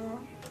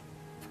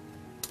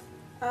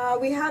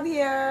 We have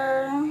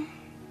here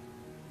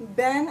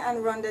Ben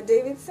and Rhonda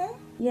Davidson.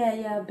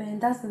 Yeah, Ben.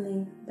 That's the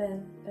name.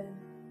 Ben.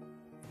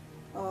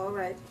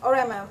 Alright.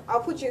 Alright, ma'am. I'll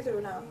put you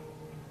through now.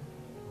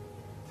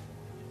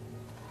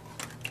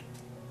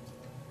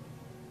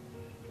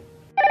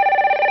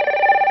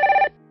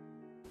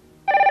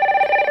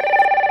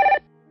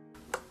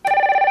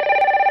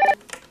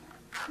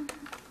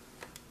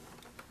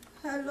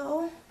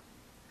 Hello?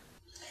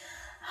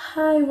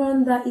 Hi,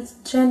 Rhonda. It's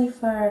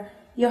Jennifer,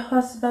 your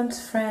husband's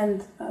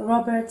friend,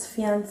 Robert's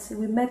fiancée.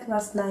 We met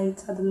last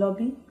night at the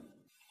lobby.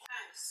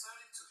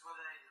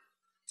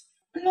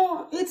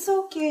 No, it's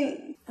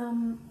okay.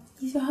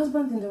 Is your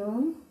husband in the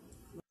room?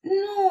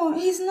 No,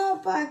 he's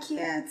not back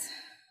yet.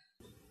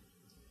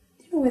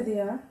 Do you know where they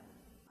are?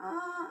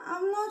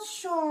 I'm not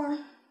sure.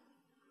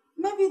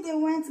 Maybe they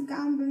went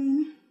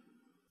gambling.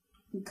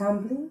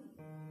 Gambling?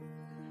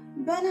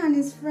 Ben and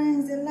his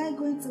friends, they like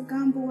going to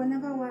gamble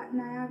whenever we're at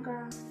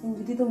Niagara. And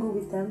you didn't go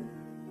with them?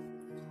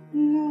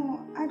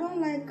 No, I don't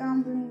like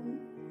gambling.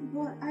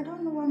 But I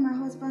don't know why my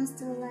husband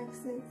still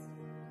likes it.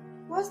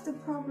 What's the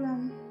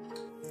problem?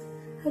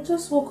 I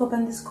just woke up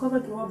and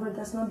discovered Robert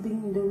has not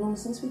been in the room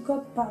since we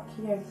got back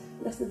here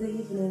yesterday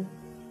evening.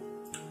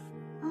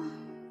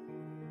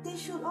 They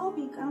should all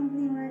be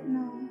gambling right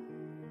now.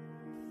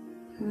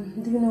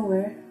 Do you know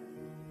where?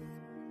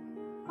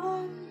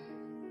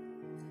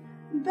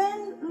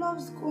 Ben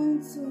loves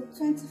going to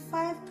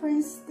 25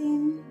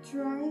 Princeton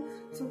Drive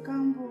to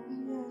gamble,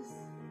 yes.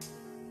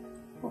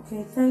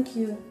 Okay, thank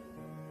you.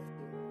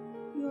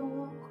 You're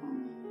welcome.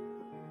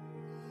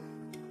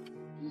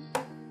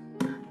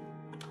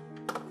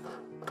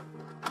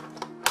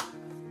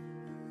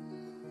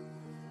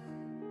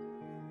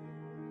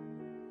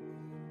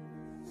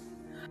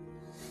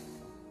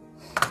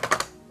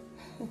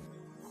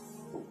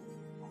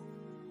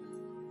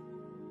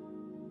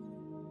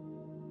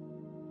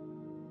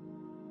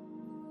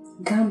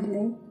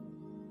 Gambling?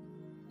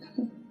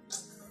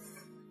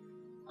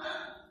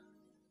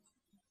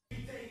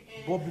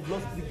 Bob, you've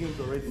lost 3 games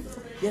already.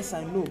 Yes,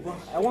 I know, but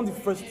I won the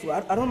first 2.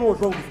 I don't know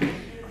what's wrong with you.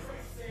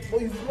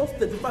 But you've lost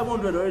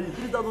 3,500 already,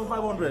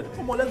 3,500.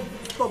 Come on, let's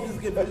stop this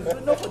game. It's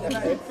enough for the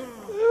night.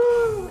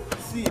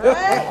 See. Let's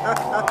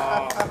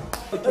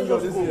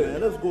go,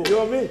 man. Let's go. You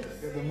want me?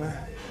 You're the man.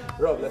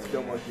 Rob, let's play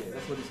one game.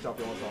 Let's make this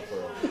champion once and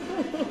for all.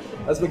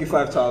 Let's make it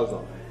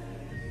 5,000.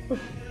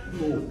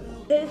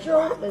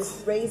 Pedro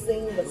is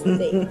raising the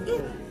stake.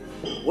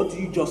 What do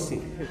you just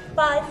say?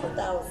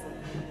 5,000.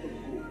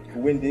 If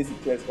you win this,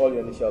 it clears all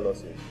your initial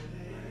losses.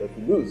 But if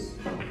you lose...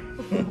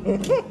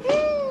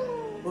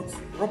 But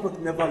Robert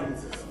never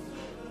loses.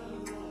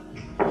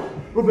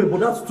 Robert, but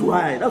that's too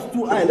high. That's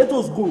too high. Let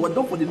us go. We're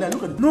done for the night.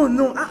 Look at it.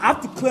 No, I have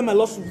to clear my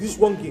loss with this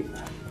one game.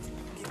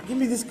 Give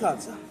me this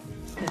card, sir.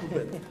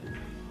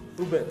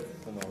 Robert.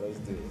 Come on, let's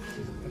do it.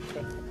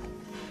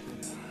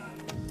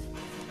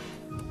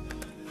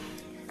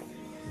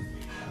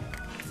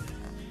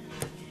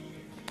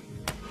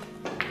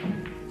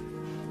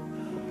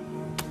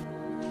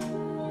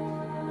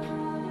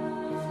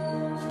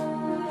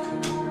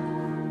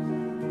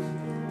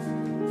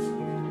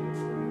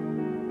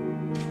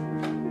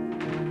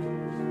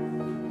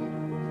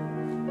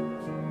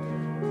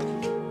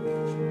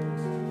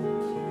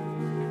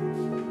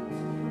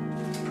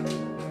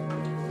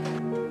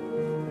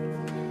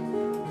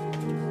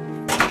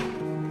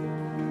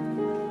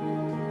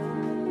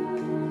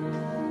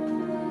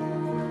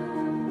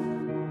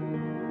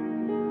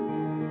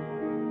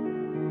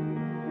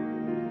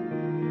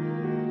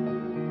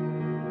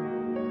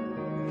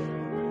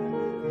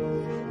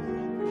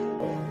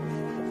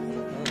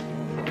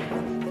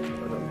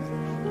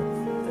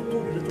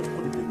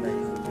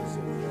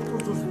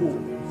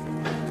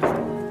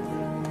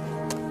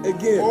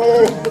 again.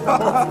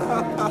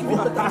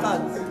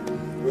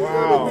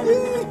 Wow.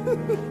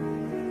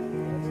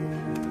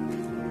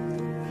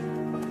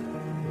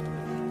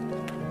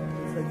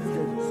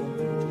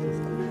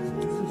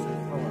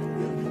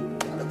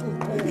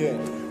 Again.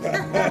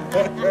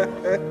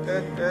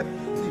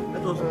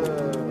 Let us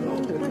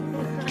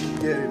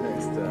Get it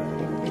next time.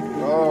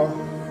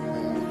 Oh.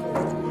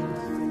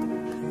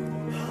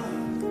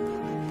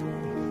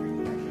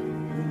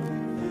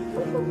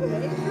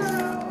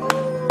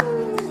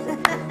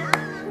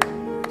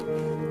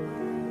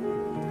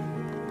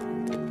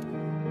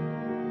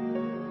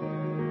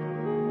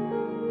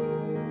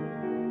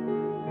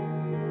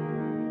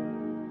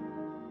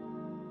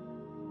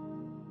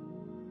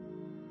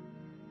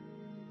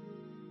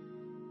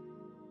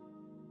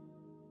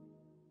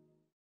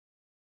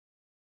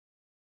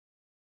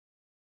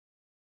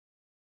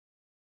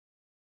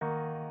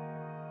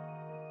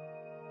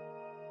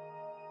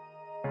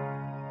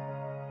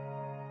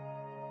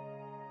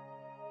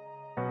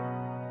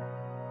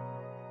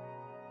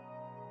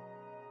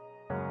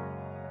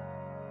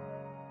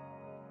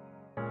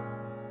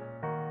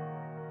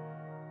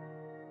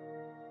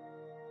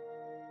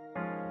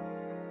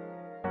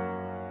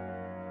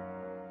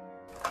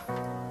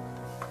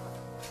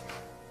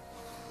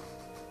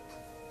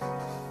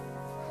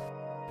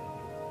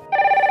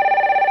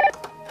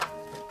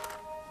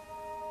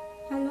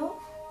 Hello?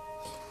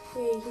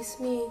 Hey, it's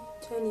me,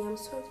 Jenny. I'm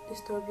sorry to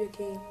disturb you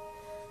again.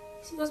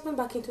 Is your husband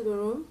back into the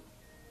room?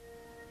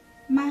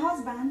 My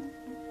husband?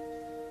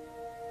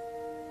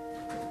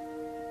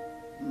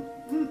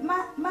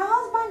 My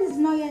husband is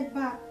not yet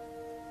back.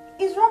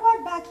 Is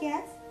Robert back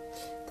yet?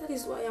 That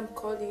is why I'm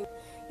calling.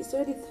 It's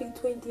already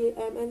 3:20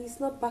 a.m. and he's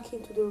not back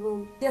into the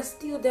room. They're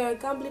still there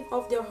gambling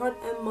off their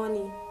hard-earned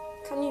money.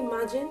 Can you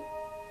imagine?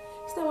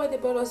 Is that why they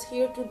brought us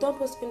here, to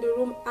dump us in the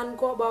room and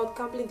go about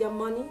gambling their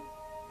money?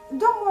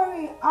 Don't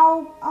worry,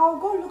 I'll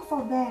go look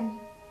for Ben.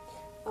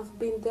 I've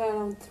been there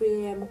around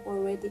 3 a.m.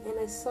 already and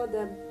I saw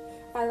them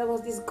and I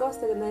was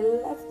disgusted and I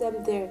left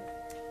them there.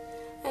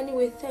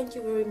 Anyway, thank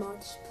you very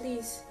much.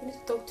 Please, you need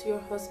to talk to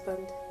your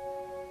husband.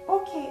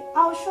 Okay,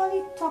 I'll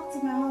surely talk to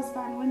my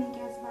husband when he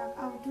gets back.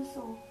 I'll do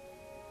so.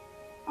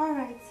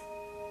 Alright,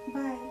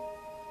 bye.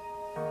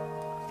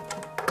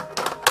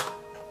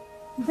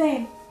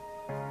 Ben,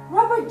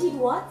 Robert did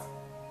what?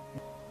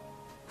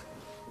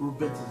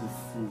 Robert is a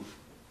fool.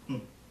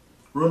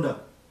 Rhonda,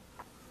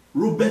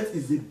 Robert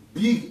is a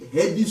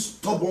big-headed,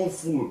 stubborn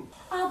fool.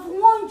 I've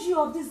warned you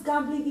of these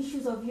gambling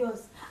issues of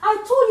yours. I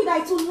told you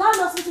that it will land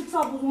us into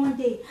trouble one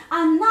day.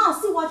 And now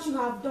see what you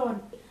have done.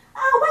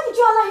 Why did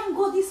you allow him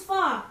go this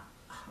far?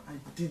 I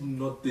did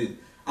nothing.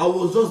 I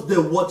was just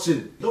there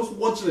watching. Just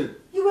watching.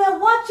 You were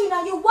watching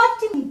and you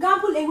watched him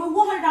gamble away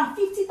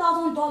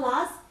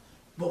 $150,000?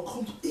 But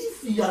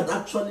if he had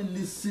actually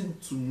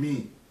listened to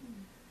me,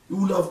 he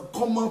would have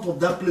come out of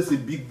that place a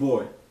big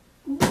boy.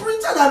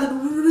 Richer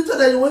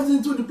than he went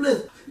into the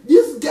place.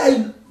 This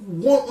guy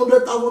won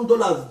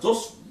 $100,000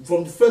 just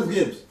from the first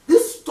games.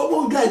 This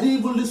stubborn guy didn't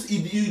even listen.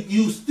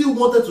 He still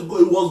wanted to go.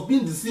 He was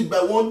being deceived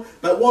by one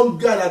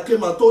guy that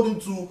came and told him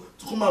to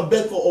come and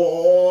bet for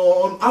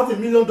on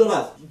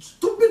 $500,000.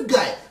 Stupid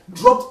guy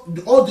dropped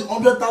all the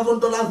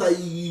 $100,000 that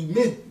he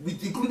made,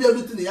 with including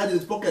everything he had in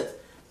his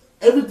pocket.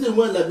 Everything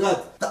went like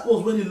that. That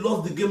was when he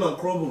lost the game and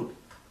crumbled.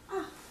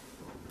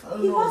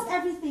 He lost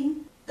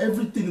everything.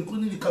 Everything,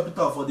 including the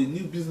capital for the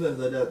new business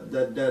that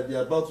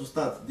they're about to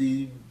start,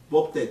 the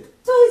Bob Tech.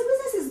 So his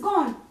business is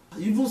gone?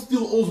 He even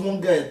still owes one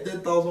guy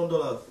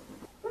 $10,000.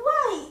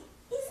 Why?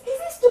 Is he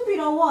stupid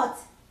or what?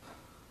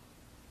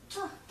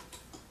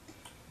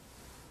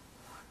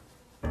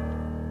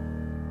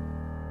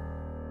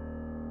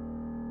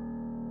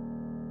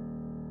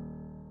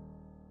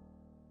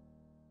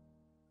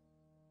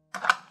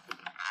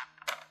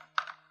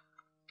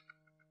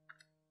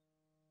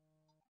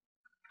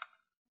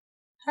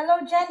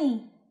 Hello,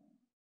 Jenny.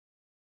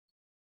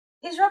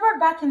 Is Robert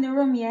back in the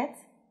room yet?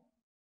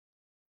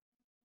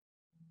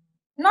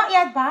 Not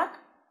yet back?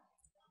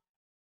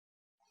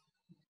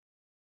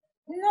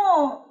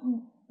 No,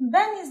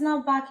 Ben is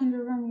not back in the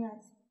room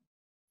yet.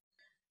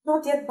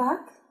 Not yet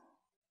back?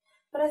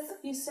 But I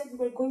thought you said you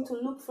were going to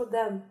look for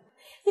them.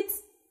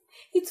 It's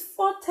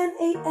 4:10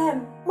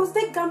 a.m. Must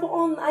they gamble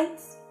all night?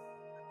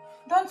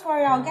 Don't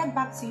worry, I'll get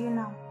back to you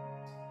now.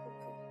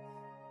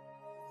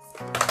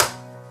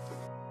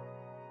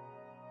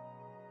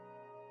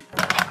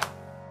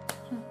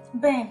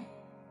 Ben,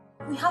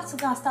 we have to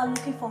go and start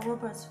looking for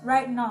Robert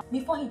right now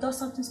before he does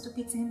something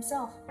stupid to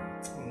himself.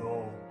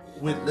 No.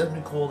 Wait, let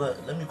me call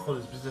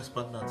his business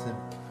partner, Tim.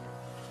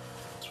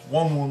 It's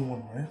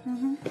 111, right?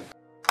 Mm-hmm.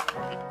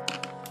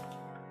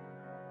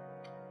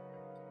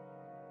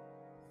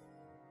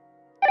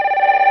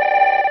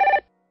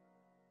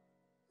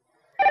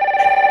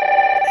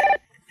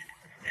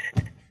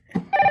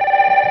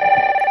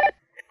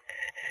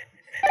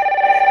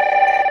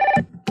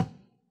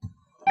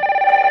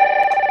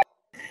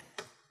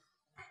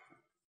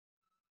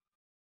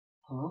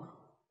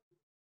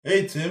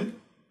 Hey, Tim.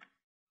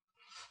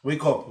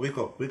 Wake up, wake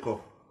up, wake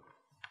up.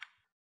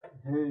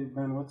 Hey,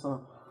 Ben, what's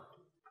up?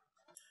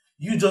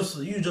 You just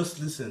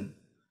listen.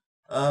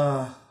 We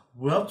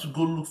have to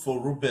go look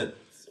for Robert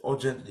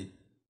urgently.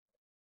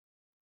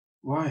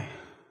 Why?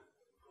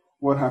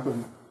 What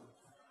happened?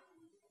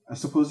 I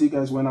suppose you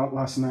guys went out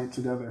last night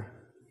together.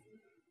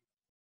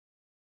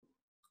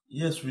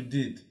 Yes, we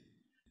did.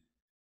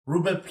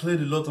 Robert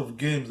played a lot of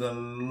games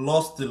and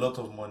lost a lot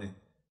of money.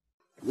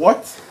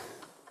 What?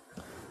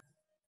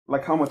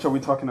 Like, how much are we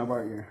talking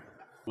about here?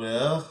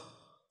 Well,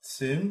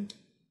 Tim,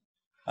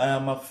 I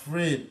am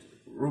afraid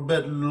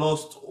Robert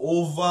lost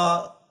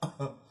over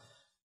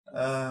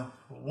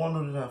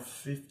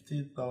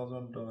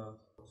 $150,000.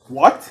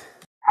 What?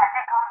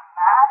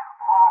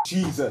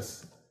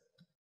 Jesus.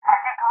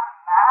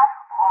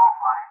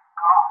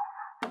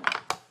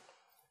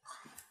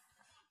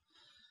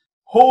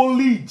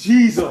 Holy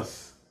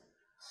Jesus!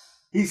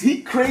 Is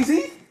he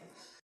crazy?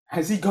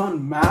 Has he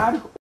gone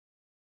mad?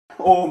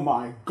 Oh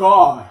my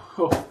God!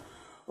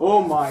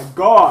 Oh my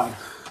God!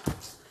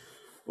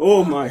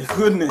 Oh my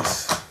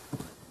goodness!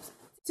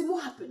 Tim,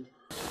 what happened?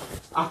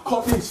 Our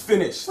company is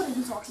finished. What are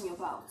you talking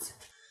about?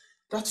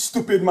 That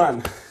stupid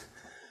man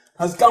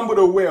has gambled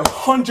away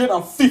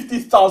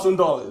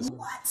 $150,000.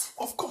 What?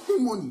 Of company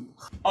money.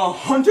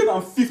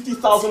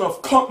 $150,000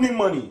 of company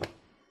money.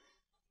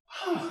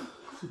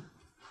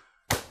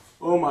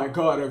 Oh my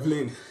God,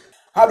 Evelyn.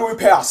 How do we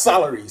pay our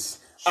salaries,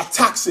 our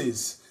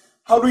taxes?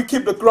 How do we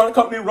keep the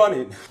company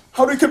running?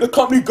 How do we keep the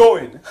company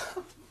going?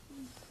 Oh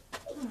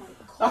my God.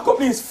 Our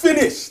company is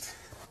finished.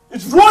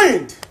 It's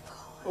ruined.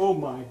 Oh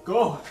my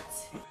God.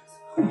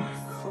 Oh my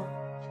God.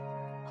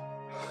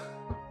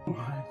 Oh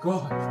my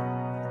God.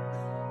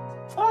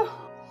 Ah.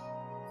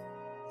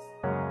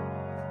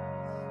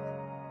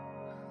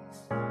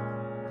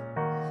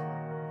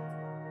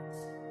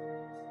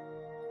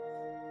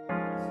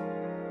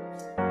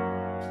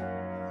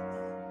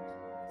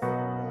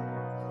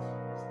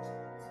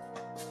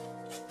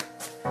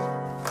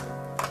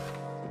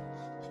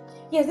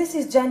 Yes, this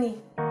is Jenny.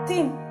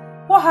 Tim,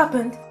 what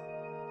happened?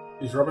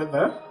 Is Robert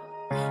there?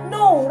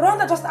 No,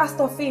 Rhonda just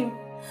asked of him.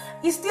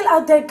 He's still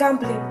out there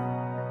gambling.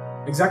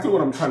 Exactly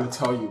what I'm trying to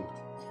tell you.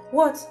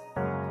 What?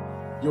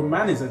 Your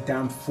man is a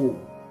damn fool.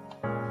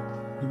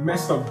 He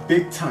messed up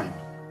big time.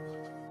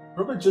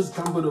 Robert just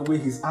gambled away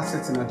his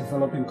assets in a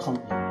developing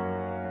company.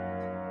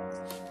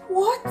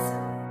 What?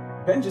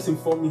 Ben just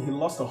informed me he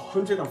lost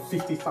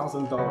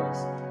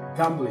 $150,000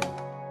 gambling.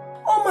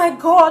 Oh my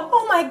God,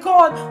 oh my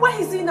God. Where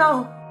is he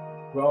now?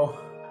 Well,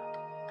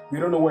 we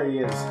don't know where he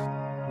is.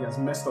 He has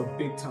messed up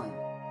big time.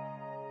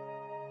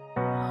 Oh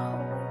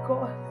my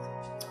God.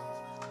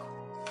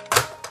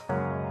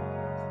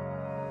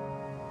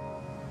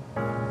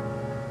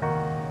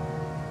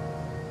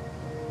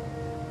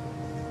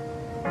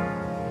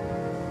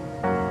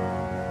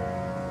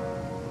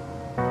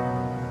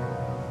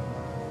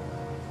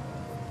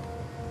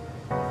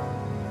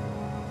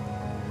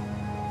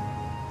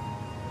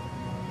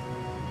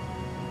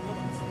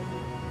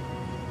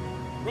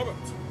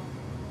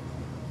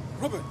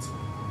 Robert,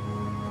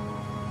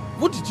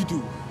 what did you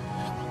do?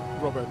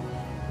 Robert,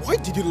 why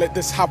did you let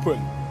this happen?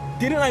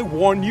 Didn't I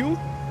warn you?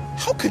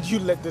 How could you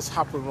let this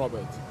happen,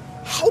 Robert?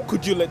 How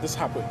could you let this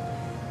happen?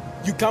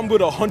 You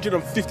gambled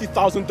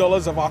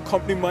 $150,000 of our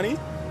company money?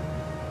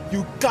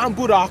 You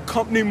gambled our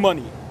company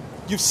money.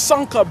 You've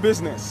sunk our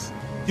business.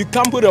 You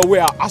gambled away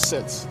our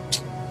assets.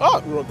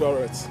 Ah,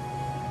 Robert.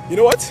 You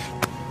know what?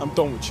 I'm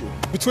done with you.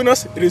 Between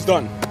us, it is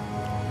done.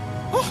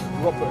 Ah,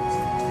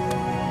 Robert.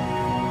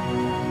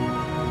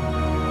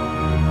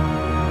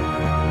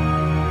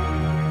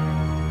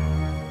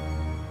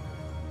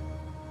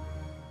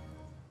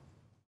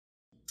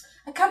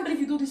 I can't believe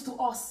you do this to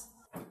us.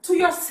 To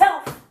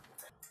yourself.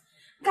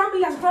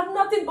 Gambling has brought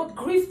nothing but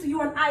grief to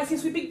you and I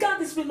since we began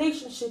this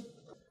relationship.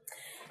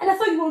 And I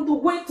thought you were on the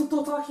way to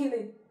total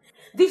healing.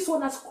 This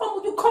one has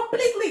crumbled you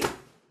completely.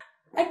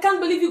 I can't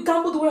believe you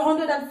gambled away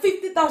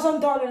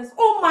 $150,000.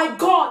 Oh my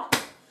God!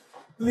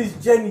 Please,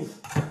 Jenny.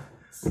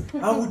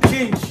 I will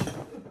change.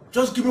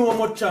 Just give me one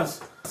more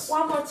chance.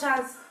 One more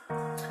chance.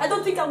 I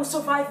don't think I will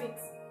survive it.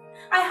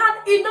 I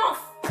had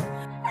enough.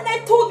 And I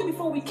told you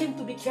before we came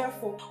to be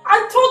careful.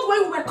 I told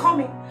when we were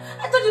coming.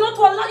 I told you not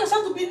to allow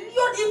yourself to be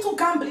lured into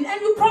gambling,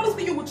 and you promised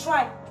me you would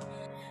try.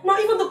 Now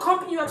even the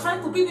company you are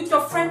trying to build with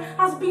your friend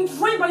has been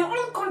drained by your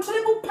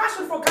uncontrollable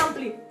passion for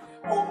gambling.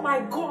 Oh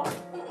my God.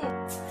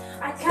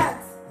 I can't.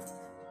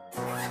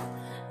 I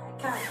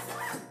can't.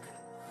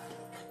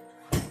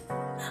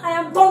 I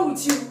am done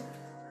with you.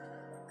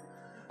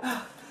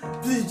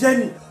 Please,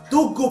 Jenny,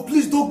 don't go.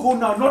 Please don't go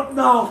now. Not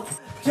now.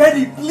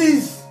 Jenny,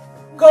 please.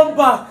 Come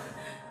back.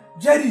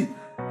 Jenny.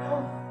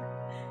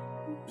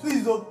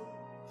 Please don't.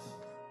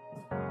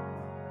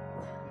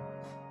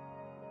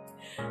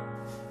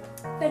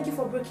 Thank you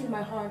for breaking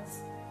my heart.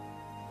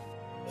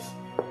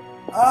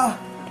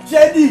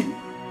 Jenny.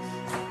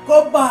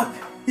 Come back.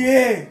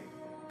 Yeah.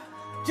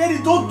 Jenny,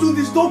 don't do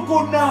this. Don't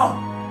go now.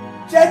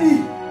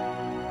 Jenny.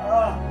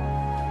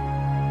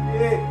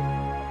 Yeah.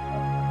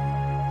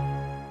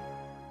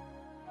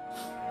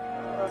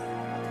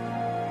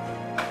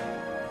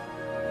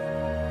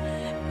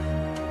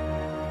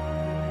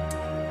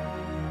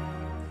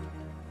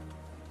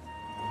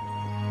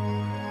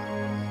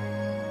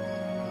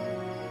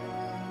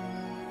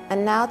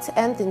 And now to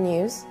end the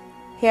news,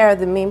 here are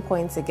the main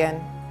points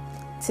again.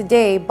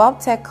 Today, Bob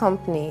Tech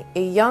Company,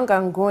 a young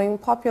and growing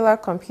popular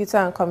computer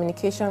and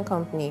communication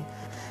company,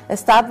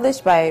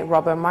 established by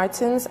Robert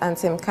Martins and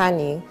Tim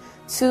Carney,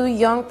 two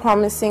young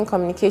promising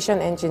communication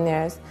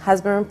engineers,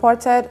 has been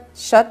reported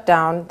shut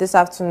down this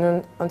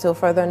afternoon until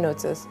further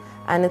notice,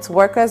 and its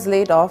workers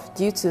laid off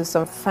due to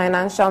some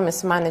financial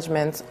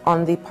mismanagement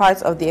on the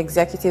part of the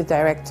executive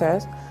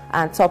directors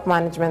and top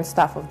management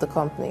staff of the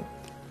company.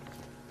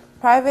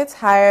 Private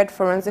hired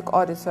forensic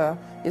auditor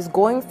is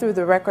going through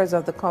the records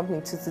of the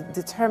company to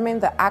determine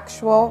the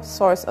actual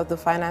source of the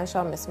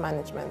financial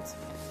mismanagement.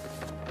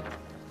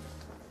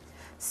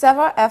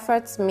 Several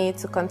efforts made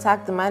to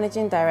contact the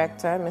managing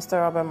director,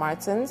 Mr. Robert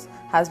Martins,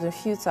 has been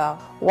futile,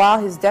 while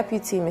his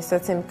deputy, Mr.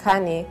 Tim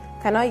Carney,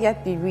 cannot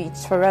yet be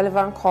reached for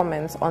relevant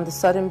comments on the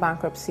sudden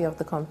bankruptcy of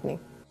the company.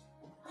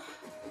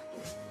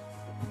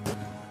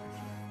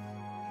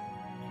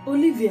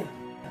 Olivia,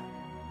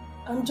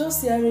 I'm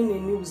just hearing the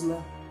news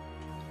now.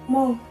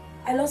 Mom,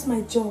 I lost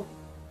my job.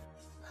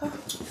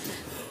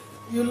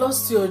 You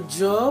lost your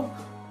job?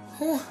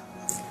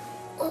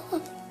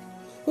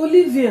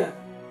 Olivia.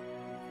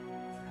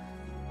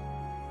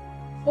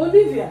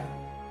 Olivia.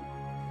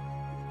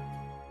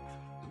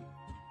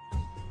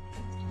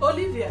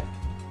 Olivia.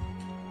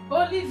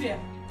 Olivia.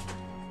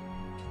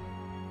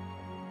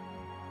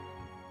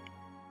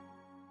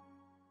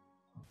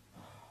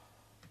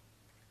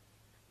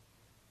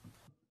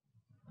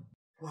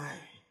 Why?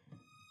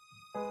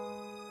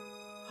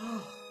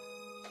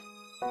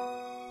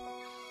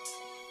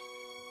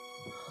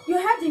 You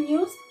heard the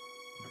news?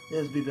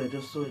 Yes, baby, I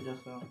just saw it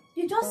just now.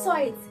 You just saw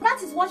it. That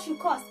is what you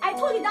caused. I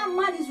told you that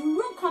man is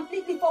ruined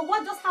completely for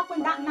what just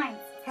happened that night.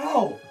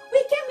 How? We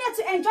came here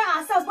to enjoy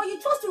ourselves, but you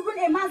chose to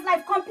ruin a man's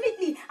life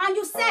completely. And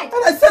you said...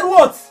 And I said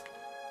what?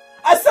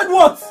 I said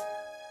what?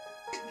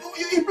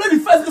 He played the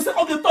first, the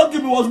second, the third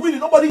game, he was winning.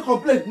 Nobody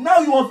complained. Now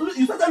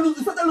you started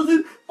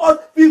losing 4,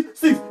 5,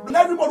 6. And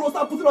everybody was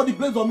start putting all the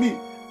blames on me.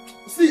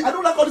 See, I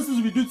don't like all these things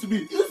you be doing to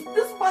me.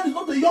 This man is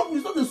not a young,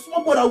 he's not a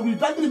small boy that will be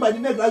dragging him by the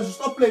neck. I should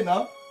stop playing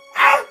now.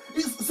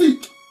 See,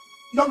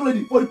 young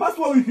lady, for the past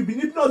 1 week you've been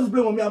putting all this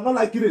blame on me. I'm not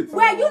liking it.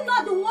 Were you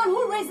not the one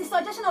who raised the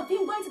suggestion of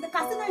him going to the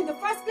casino in the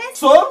first place?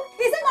 So?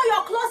 Is it not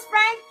your close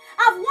friend?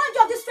 I've warned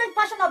you of this strange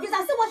passion of yours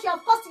and see what you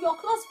have caused to your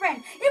close friend.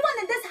 Even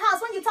in this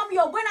house, when you tell me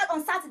you're going out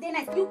on Saturday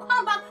night, you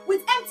come back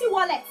with empty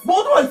wallets. But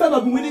what do I stand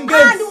up in winning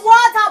games? And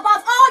what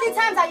about all the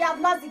times that you have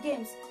lost the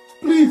games?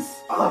 Please.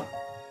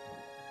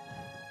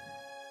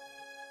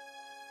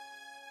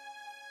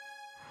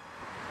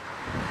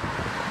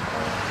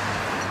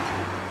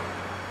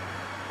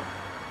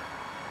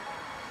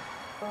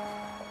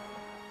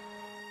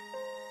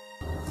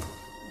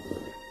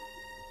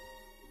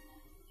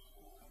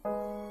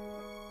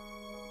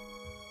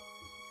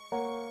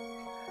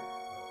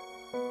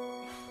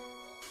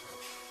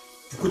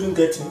 You couldn't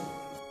get him?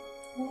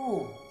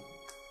 No.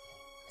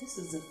 This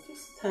is the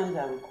first time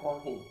that we call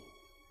him.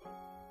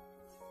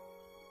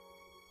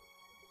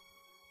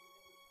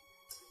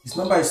 His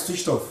number is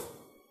switched off.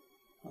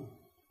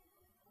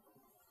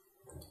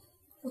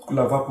 What could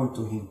have happened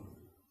to him?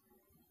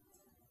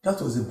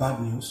 That was the bad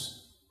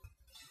news.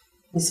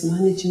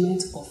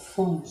 Mismanagement of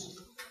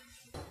funds.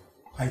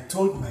 I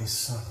told my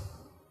son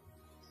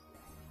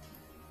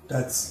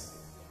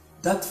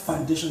that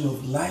foundation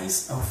of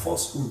lies and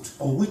falsehood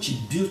on which he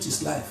built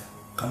his life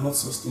cannot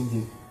sustain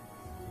him.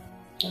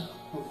 Oh,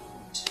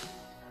 God.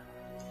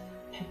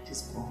 Help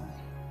this boy.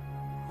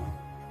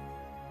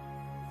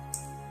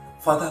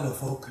 Father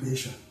of all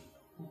creation,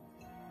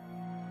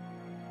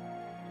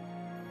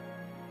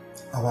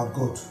 our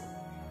God,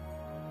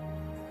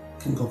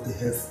 King of the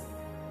earth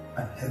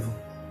and heaven,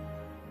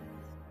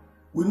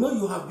 we know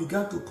you have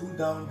begun to pull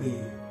down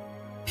the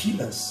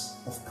pillars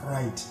of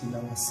pride in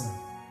our son.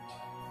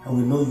 And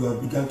we know you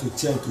have begun to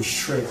tear to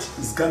shred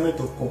his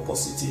garment of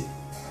pomposity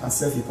and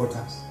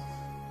self-importance.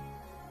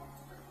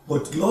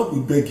 But Lord,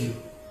 we beg you,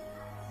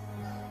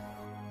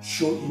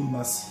 show him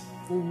mercy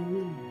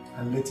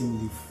and let him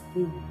live.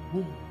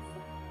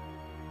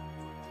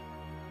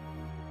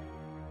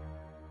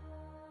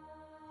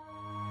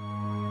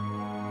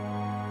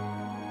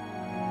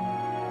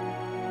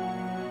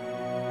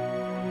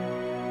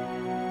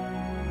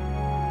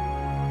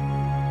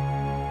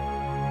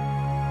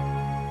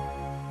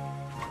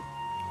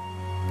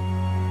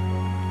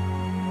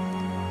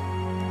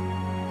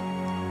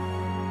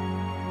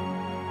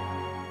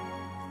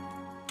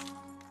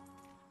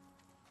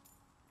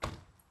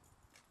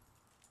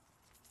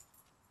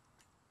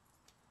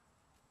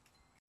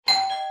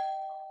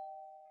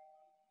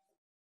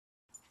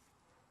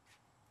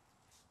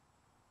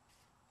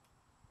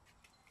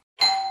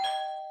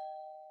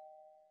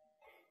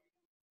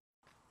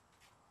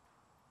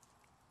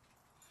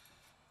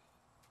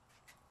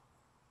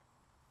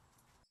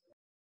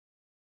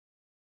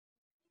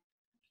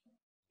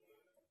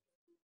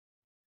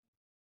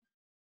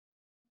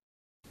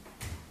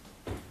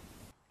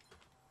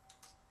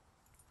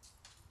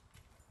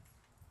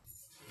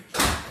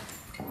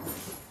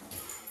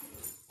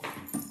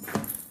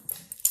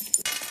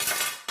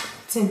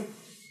 Tim,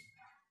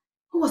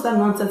 who was that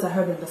nonsense I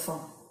heard on the phone?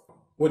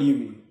 What do you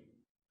mean?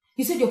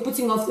 You said you're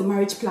putting off the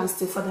marriage plans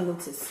till further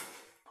notice.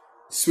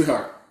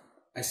 Sweetheart,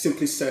 I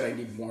simply said I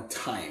need more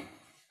time.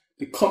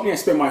 The company I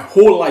spent my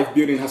whole life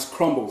building has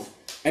crumbled.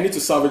 I need to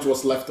salvage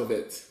what's left of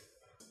it.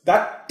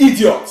 That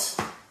idiot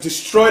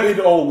destroyed it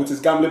all with his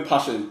gambling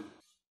passion.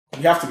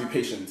 We have to be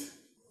patient.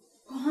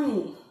 Oh,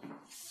 honey,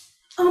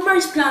 our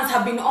marriage plans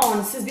have been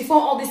on since before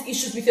all these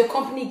issues with your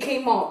company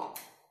came up.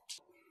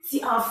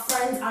 See, our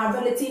friends, our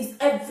relatives,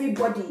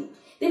 everybody,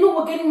 they know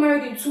we're getting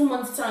married in 2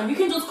 months' time. You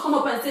can't just come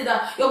up and say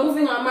that you're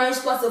moving our marriage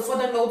plans till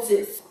further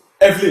notice.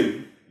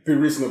 Evelyn, be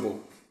reasonable.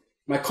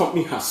 My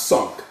company has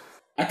sunk.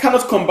 I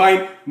cannot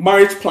combine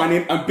marriage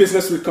planning and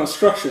business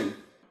reconstruction.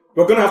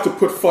 We're going to have to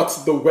put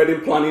forth the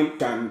wedding planning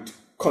and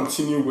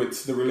continue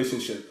with the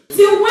relationship.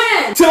 Till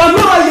when? Till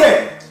another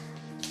year!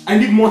 I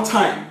need more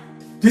time.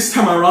 This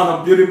time around,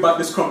 I'm building back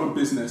this crumbled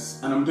business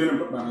and I'm doing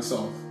it by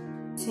myself.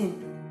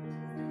 Tim.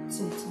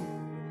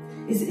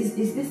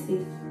 Is this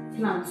a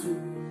plan to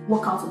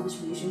work out of this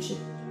relationship?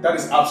 That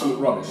is absolute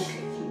rubbish. Okay,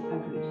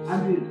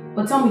 agreed.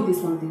 But tell me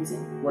this one thing,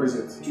 Tim. What is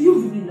it? Do you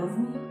really love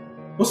me?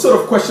 What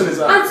sort of question is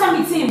that? Answer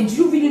me, Tim. Do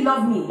you really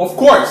love me? Of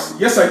course.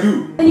 Yes, I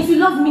do. And if you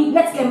love me,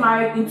 let's get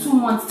married in 2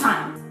 months'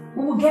 time.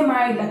 We will get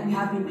married like we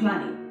have been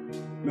planning.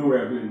 No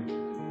way,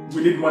 Evelyn.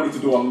 We need money to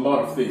do a lot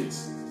of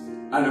things.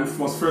 And I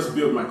must first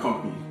build my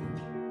company.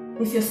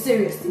 If you're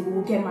serious, Tim, we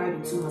will get married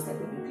in 2 months like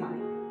we've been planning.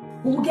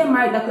 We will get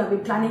married like we have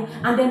been planning,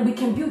 and then we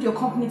can build your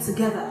company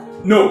together.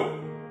 No.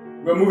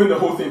 We're moving the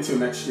whole thing till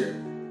next year.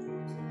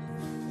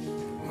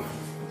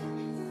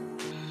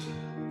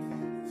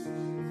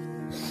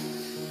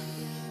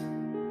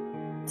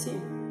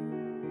 Tim,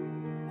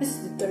 this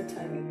is the 3rd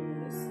time you're doing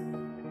this.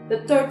 The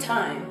 3rd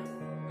time.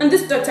 And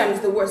this 3rd time is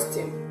the worst,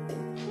 Tim.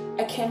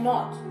 I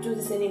cannot do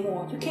this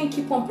anymore. You can't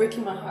keep on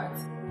breaking my heart.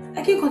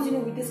 I can't continue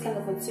with this kind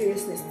of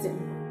unseriousness, Tim.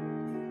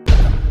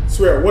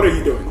 Swear, what are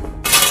you doing?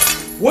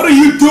 What are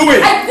you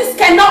doing? This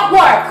cannot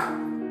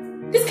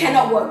work. This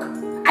cannot work.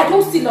 I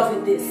don't see love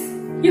in this.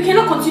 You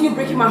cannot continue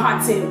breaking my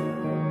heart,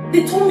 Tim.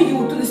 They told me you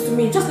would do this to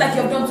me, just like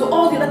you have done to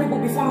all the other people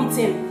before me,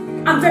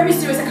 Tim. I'm very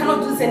serious. I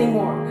cannot do this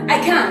anymore. I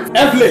can't.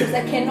 Evelyn!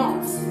 I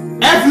cannot.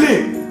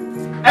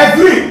 Evelyn!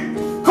 Evelyn!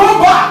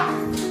 Come back!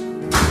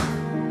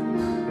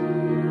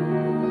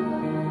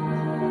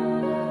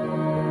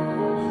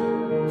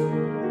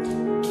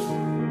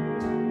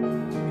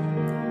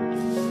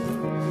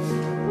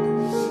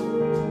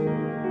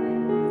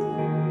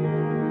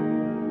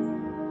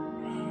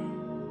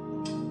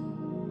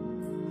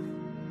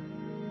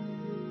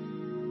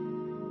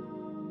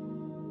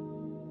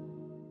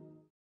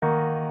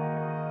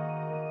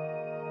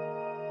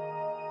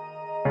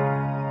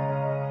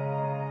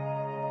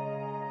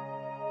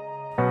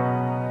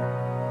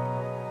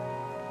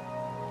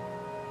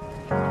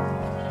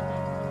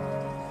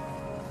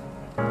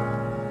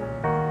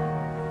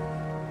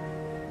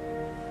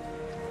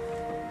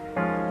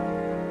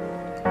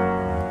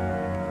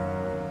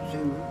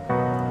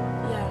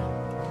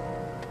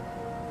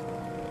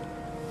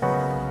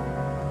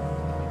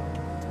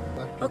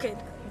 Okay,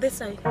 this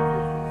side.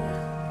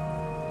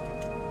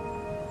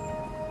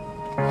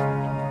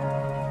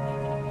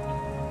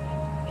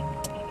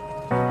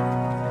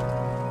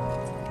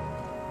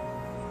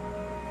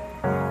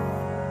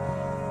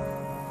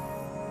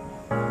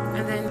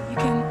 And then you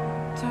can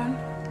turn.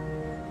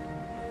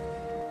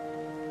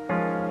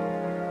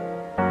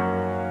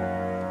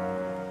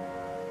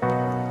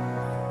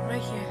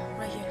 Right here.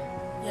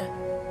 Yeah.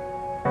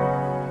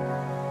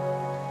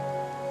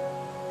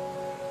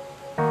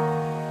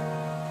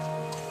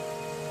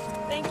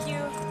 Thank you.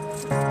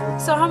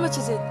 So how much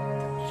is it?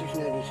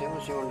 $697.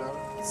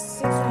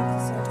 $697.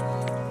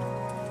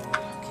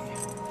 Okay.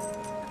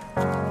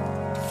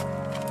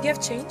 Do you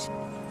have change?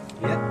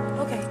 Yeah.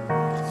 Okay.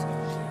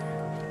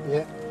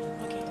 Yeah.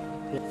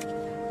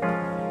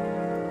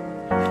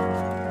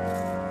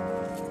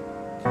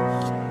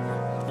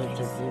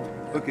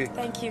 Okay.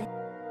 Thank you.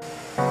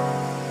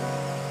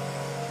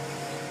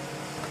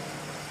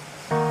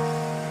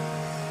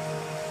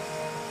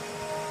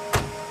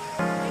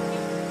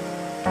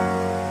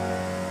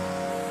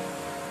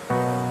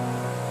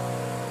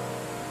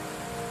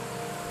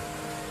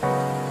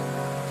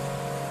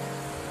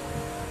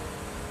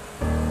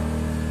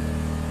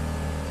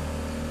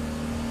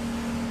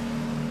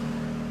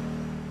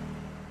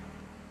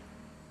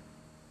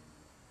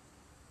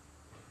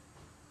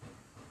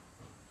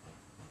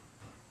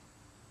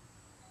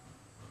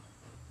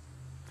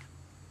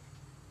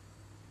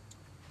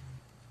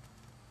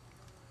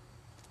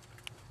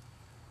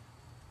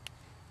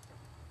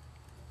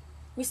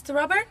 Mr.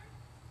 Robert?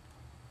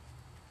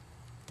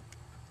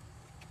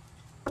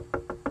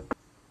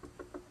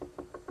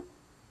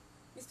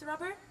 Mr.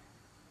 Robert?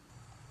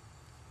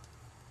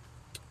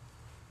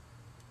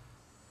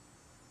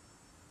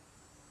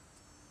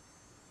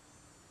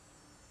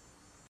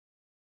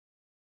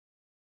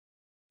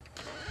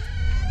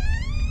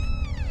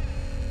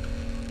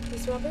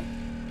 Mr. Robert?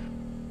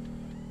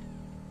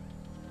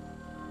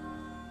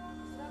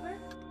 Mr. Robert?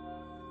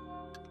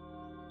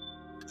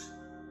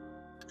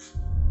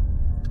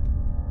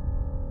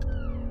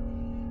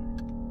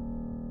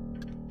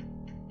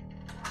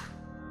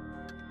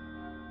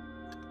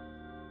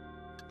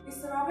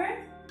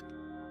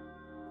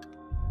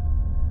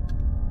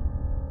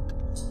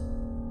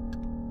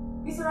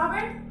 Mr.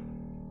 Robert?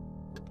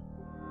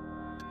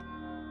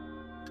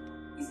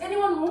 Is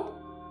anyone home?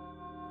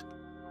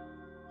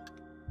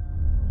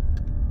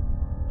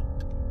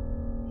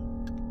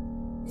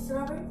 Mr.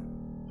 Robert?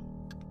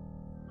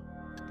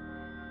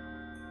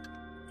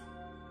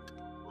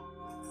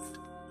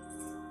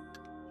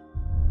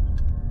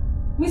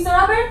 Mr.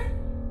 Robert?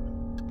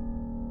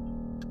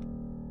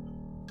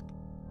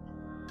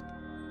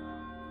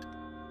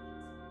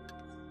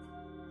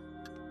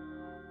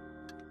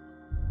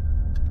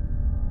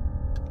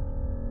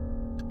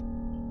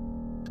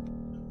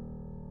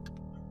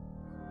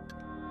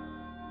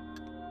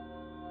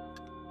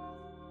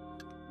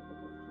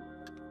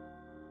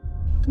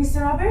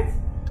 Mr. Robert?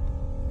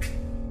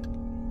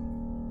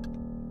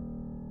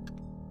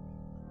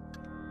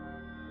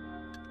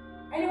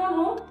 Anyone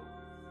home?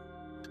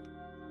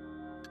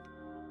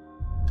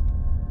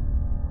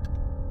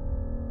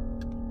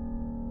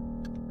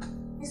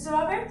 Mr.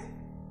 Robert?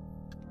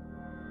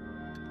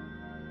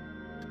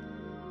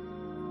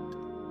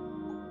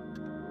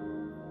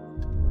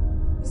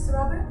 Mr.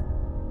 Robert?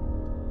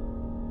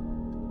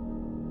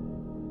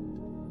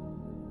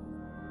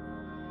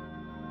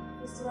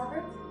 Mr.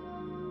 Robert?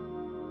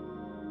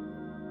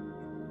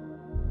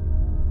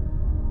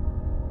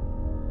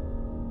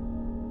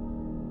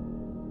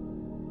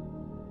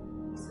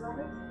 Mr.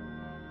 Robert?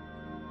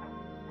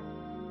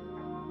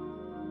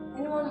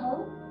 Anyone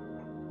home?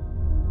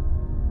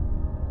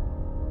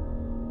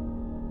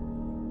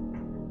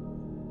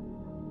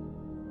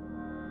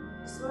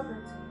 Mr.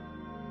 Robert?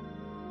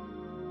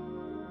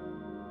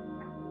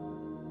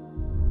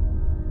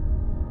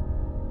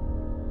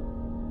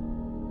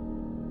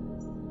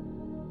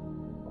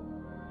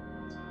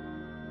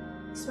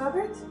 Mr.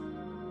 Robert?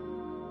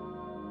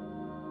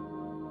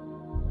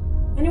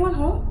 Anyone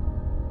home?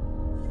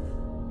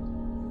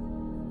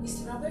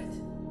 Mr. Robert?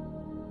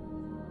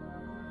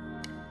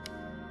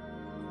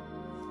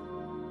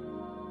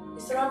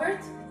 Mr.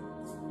 Robert?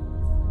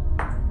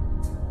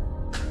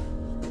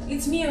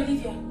 It's me,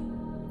 Olivia.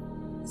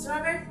 Mr.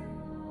 Robert?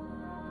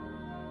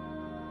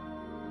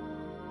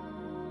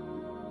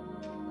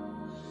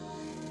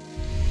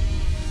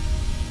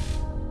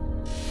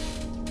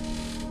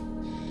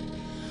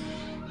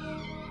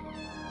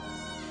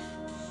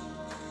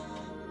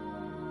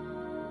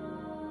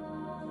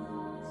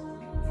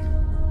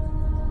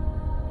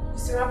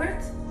 Mr.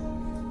 Robert?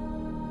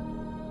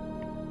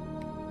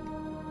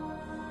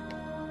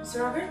 Mr.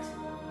 Robert?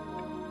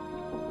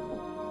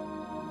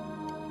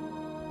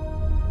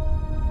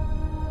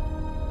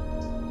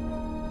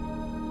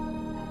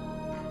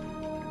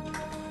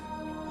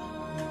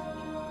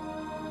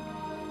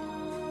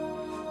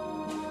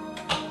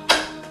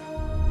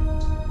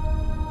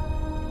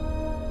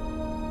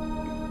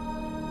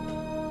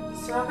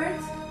 Mr.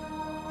 Robert?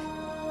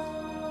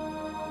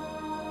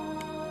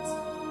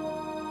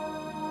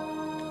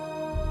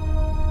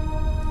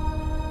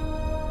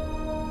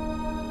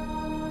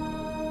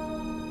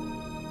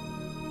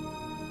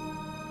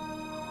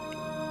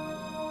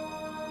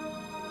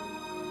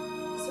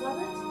 Mr.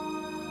 Robert?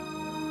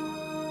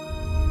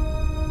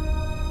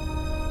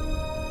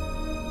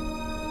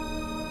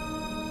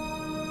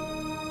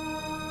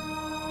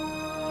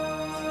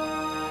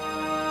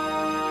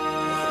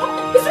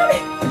 Mr.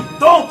 Robert!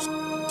 Don't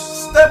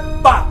step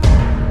back.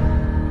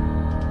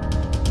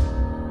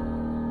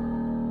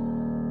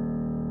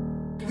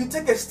 If you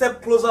take a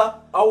step closer,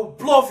 I will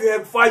blow off your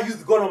head before I use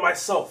the gun on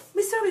myself.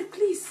 Mr. Robert,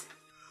 please.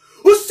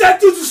 Who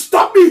sent you to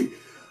stop me?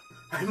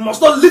 I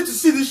must not live to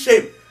see this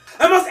shame.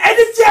 I must end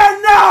it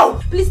here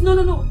now. Please, no.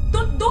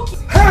 Don't.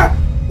 Huh?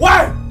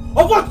 Why?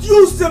 Of what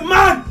use a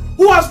man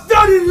who has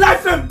failed in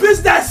life and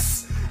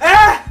business?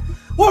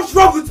 What's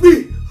wrong with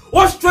me?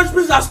 What strange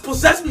spirit has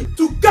possessed me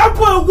to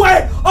gamble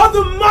away all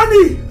the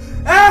money?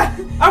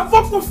 I've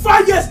worked for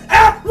 5 years.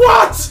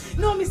 What?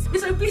 No,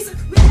 Mr. Please.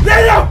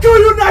 Then I'll kill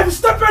you now if you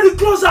step any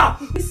closer.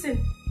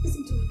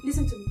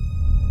 Listen to me.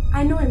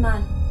 I know a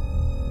man.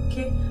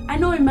 Okay? I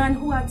know a man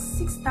who had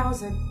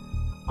 6,000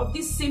 of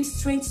this same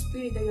strange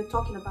spirit that you're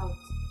talking about.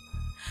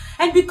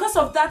 And because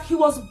of that, he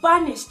was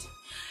banished.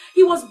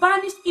 He was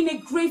banished in a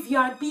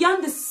graveyard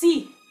beyond the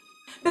sea.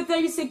 But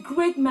there is a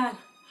great man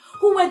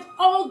who went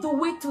all the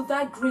way to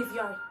that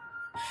graveyard.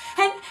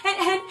 And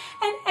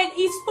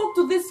he spoke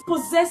to this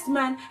possessed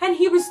man and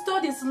he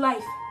restored his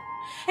life.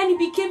 And he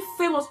became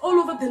famous all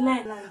over the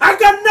land. I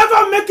can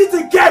never make it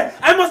again.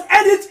 I must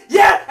end it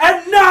here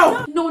and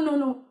now.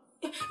 No.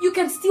 You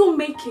can still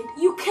make it.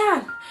 You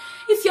can.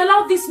 If you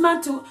allow this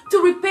man to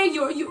repair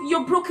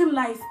your broken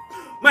life.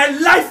 My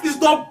life is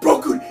not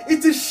broken.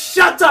 It is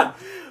shattered.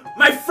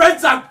 My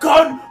friends are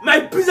gone. My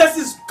business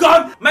is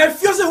gone. My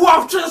fiancé who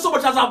I've treasured so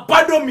much has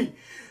abandoned me.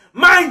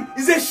 Mine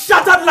is a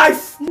shattered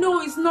life.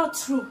 No, it's not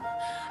true.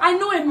 I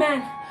know a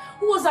man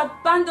who was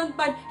abandoned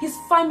by his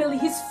family,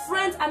 his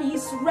friends and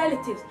his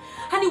relatives.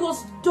 And he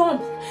was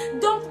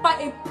dumped by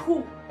a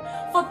pool.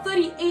 For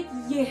 38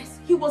 years,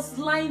 he was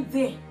lying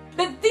there.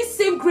 But this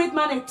same great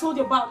man I told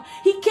you about,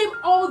 he came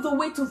all the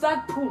way to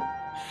that pool.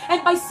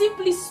 And by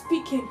simply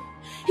speaking,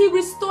 he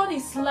restored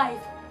his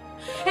life.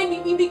 And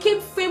he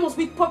became famous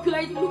with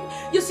popularity. Look,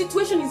 your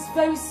situation is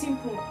very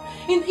simple.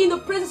 In the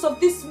presence of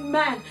this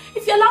man,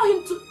 if you allow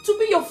him to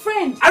be your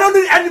friend. I don't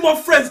need any more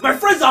friends. My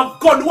friends have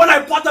gone. The one I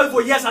partnered with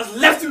for years has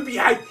left me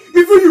behind.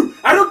 Even you,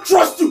 I don't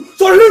trust you.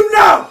 So leave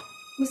now.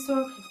 Mr.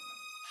 Robin,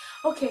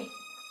 okay,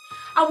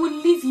 I will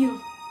leave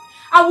you.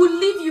 I will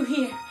leave you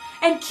here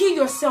and kill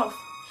yourself.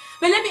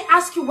 But let me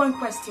ask you one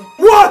question.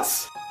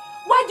 What?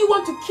 Why do you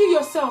want to kill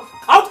yourself?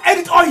 I'll end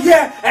it all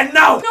here and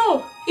now.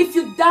 No, if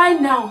you die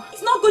now,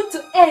 it's not going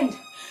to end.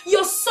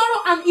 Your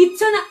sorrow and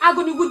eternal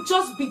agony will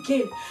just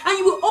begin, and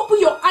you will open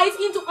your eyes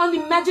into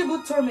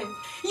unimaginable torment.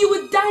 You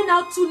will die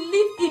now to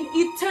live in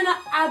eternal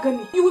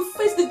agony. You will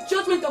face the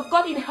judgment of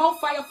God in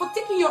hellfire for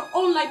taking your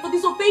own life, for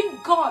disobeying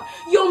God,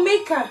 your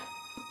maker.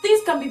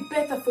 Things can be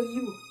better for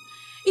you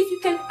if you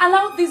can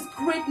allow this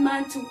great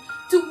man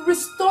to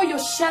restore your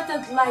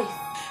shattered life.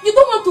 You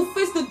don't want to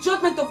face the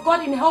judgment of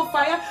God in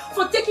hellfire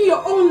for taking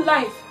your own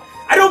life.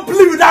 I don't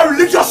believe in that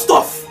religious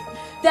stuff.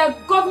 There are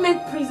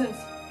government prisons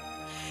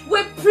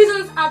where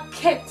prisoners are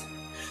kept.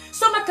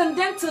 Some are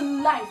condemned to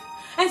life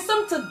and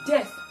some to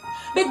death.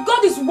 But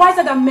God is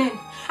wiser than men,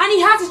 and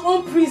he has his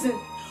own prison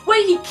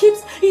where he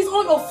keeps his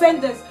own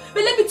offenders.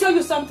 But let me tell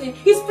you something,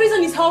 his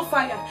prison is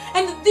hellfire,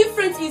 and the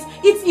difference is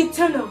it's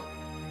eternal.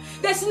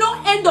 There's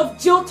no end of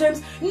jail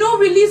terms, no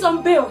release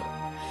on bail.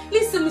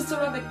 Listen, Mr.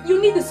 Robert,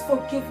 you need his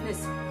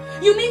forgiveness.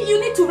 You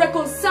need to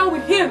reconcile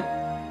with him.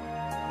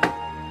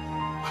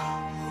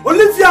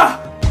 Olivia!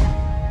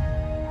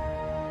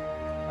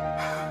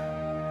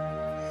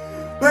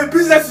 My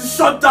business is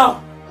shut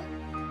down.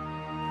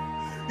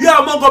 You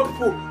are among our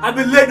people. I've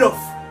been laid off.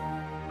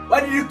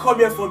 Why did you come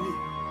here for me?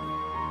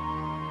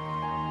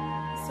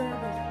 Sir,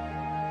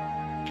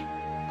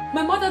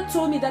 my mother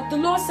told me that the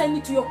Lord sent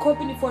me to your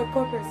company for a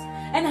purpose,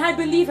 and I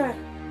believe her.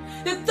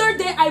 The third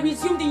day I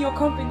resumed in your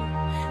company,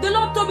 the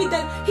Lord told me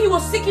that he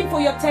was seeking for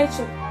your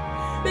attention,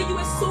 but you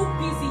were so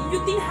busy,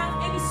 you didn't have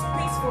any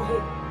space for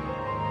him.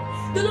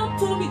 The Lord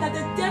told me that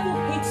the devil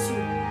hates you,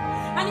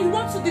 and he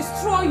wants to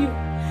destroy you,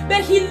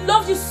 but he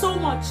loves you so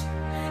much,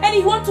 and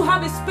he wants to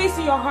have a space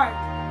in your heart.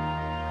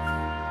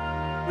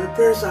 My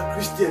parents are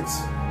Christians.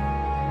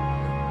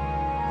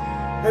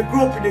 I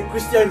grew up in a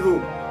Christian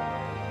home.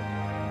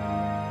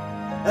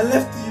 I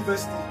left the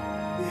university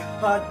a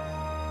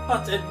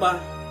hard-hearted man.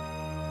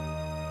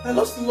 I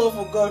lost the love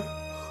for God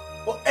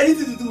or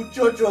anything to do with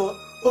church or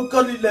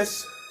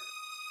godliness.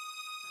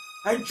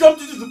 I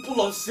jumped into the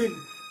pool of sin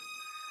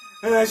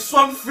and I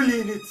swam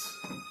freely in it.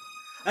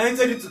 I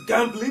entered into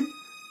gambling,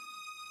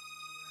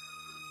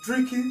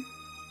 drinking,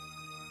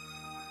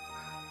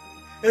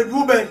 and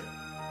women.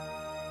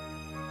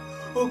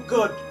 Oh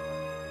God,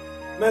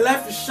 my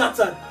life is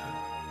shattered.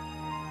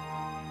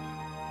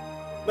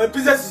 My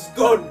business is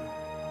gone.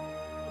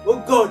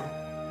 Oh God,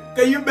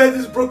 can you mend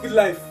this broken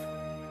life?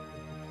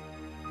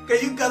 Can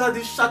you gather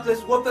this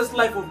shirtless, worthless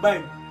life of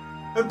mine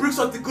and bring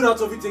something good out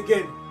of it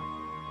again?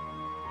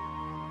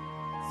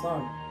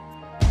 Son.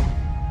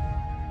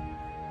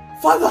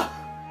 Father!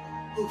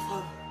 Oh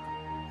Father.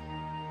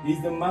 He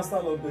is the master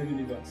of the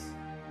universe.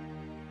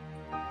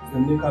 He is the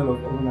maker of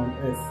heaven and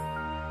earth.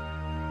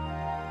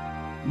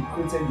 He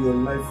created your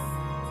life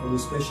for a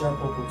special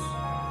purpose.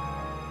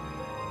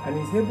 And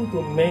is able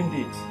to mend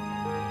it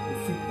to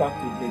fit back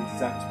to the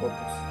exact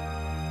purpose.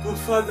 Oh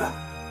Father.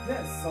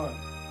 Yes, son.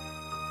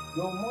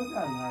 Your mother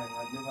and I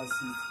have never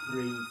ceased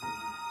praying for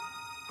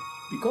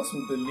you. Because we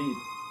believe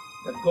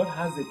that God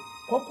has a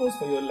purpose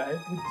for your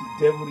life which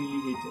the devil really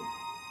hated.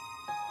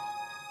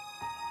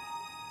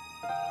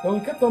 But we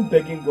kept on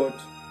begging God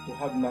to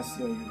have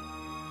mercy on you.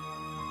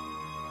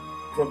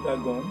 Drop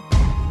that gun.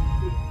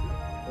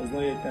 There's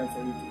not yet time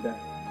for you to die.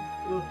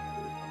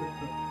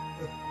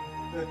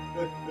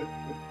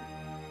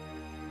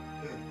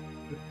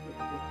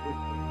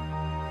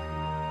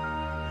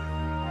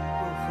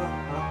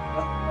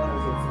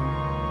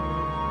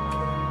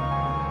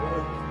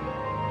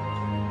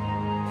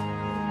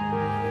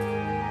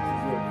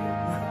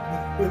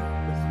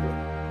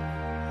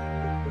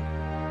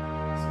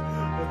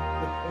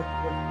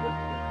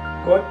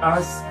 God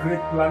has a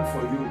great plan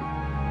for you,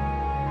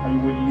 and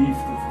you will live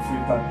to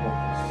fulfill that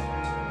purpose.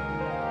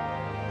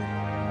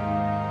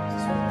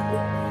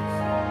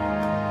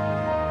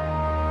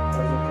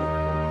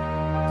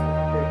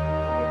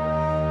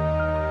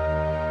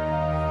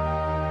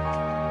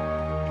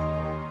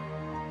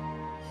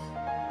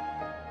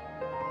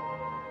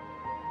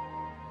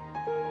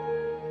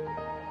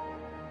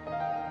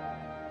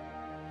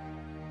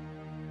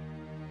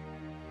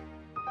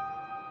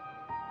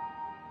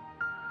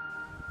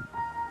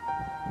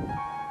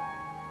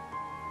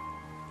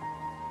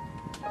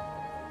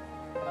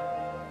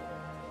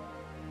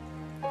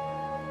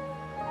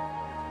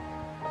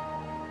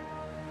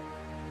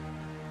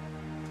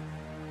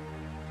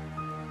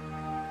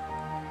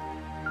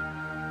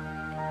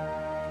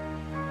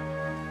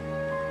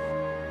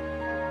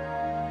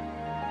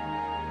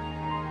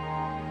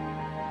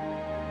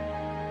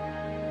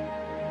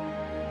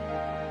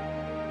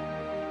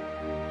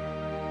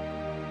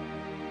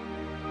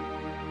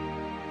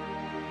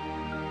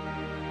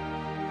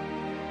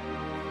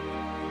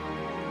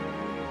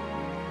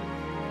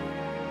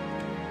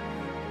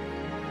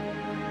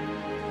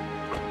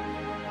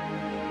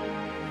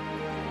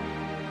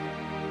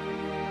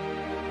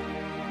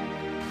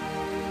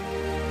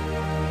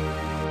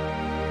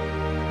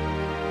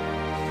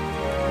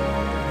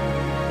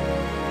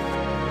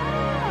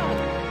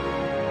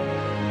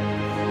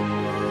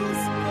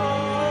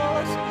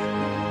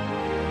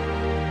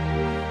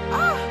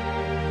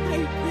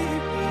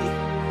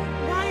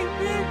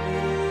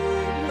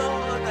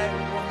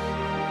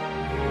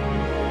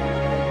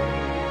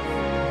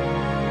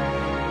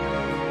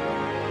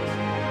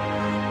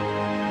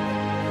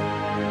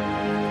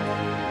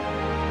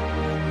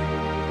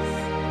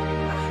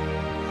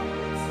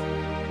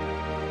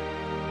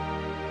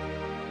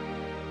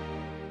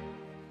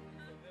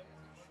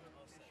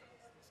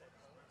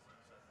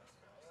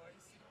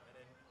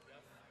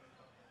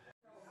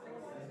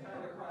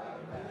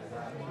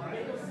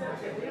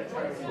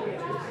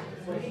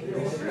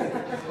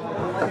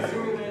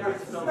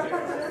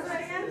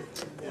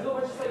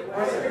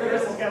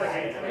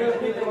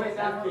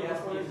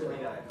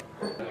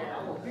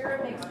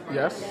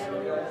 Yes?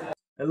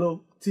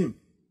 Hello, Tim.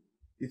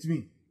 It's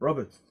me,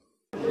 Robert.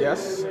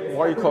 Yes?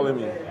 Why are you calling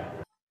me?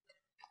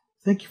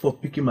 Thank you for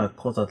picking my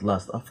call at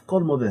last. I've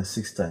called more than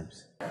 6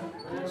 times.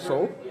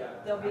 So?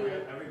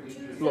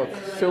 Look,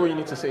 say what you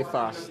need to say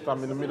fast.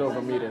 I'm in the middle of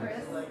a meeting.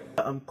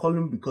 I'm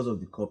calling because of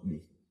the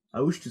company.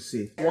 I wish to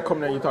say... What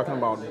company are you talking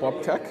about?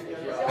 Bob Tech?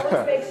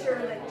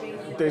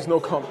 There's no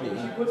company.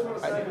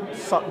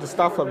 The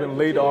staff have been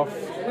laid off.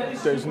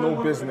 There's no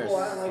business.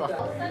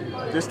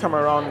 This time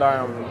around, I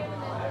am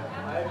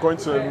going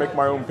to make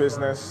my own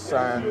business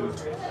and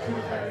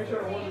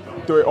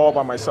do it all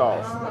by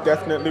myself.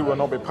 Definitely will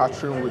not be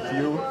partnering with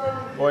you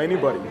or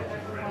anybody.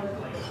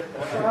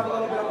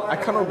 I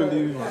cannot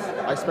believe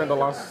I spent the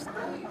last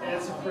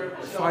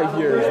 5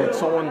 years with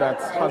someone that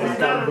has a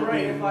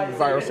gambling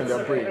virus in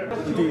their brain.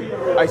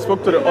 I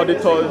spoke to the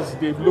auditors,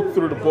 they've looked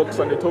through the books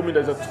and they told me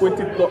there's a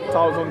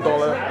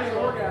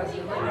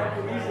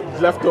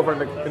 $20,000 left over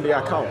in the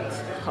account.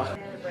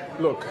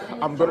 Look,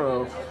 I'm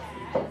gonna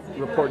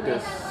report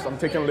this. I'm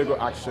taking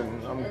legal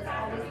action. I'm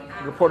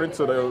reporting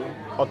to the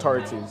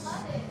authorities.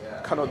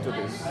 Cannot do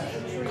this.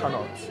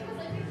 Cannot.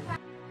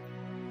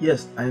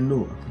 Yes, I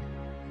know.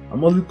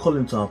 I'm only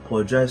calling to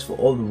apologize for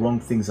all the wrong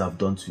things I've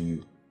done to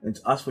you and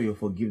to ask for your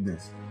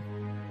forgiveness.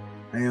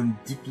 I am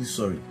deeply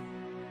sorry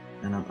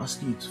and I'm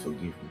asking you to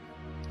forgive me.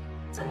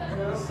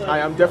 I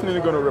am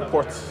definitely going to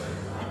report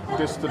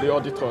this to the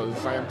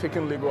auditors. I am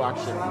taking legal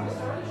action.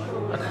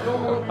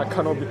 I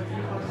cannot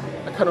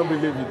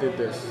believe you did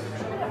this.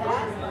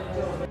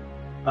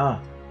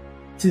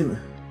 Tim,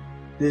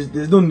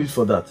 there's no need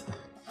for that.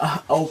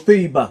 I'll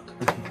pay you back.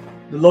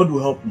 The Lord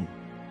will help me.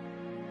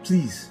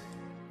 Please.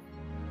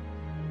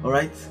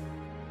 Alright?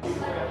 I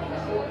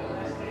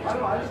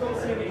just don't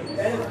see any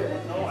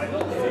benefit. No, I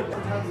don't think. No,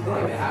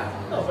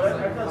 but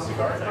I've done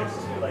cigar nights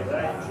too, like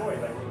that I enjoy,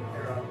 like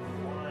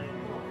wine.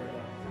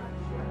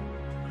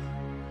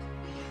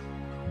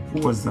 Who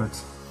was that?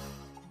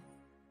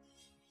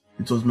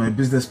 It was my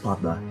business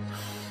partner.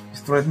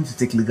 He's threatening to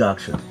take legal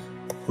action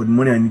for the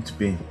money I need to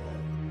pay him.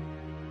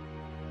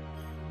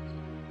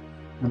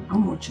 And how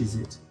much is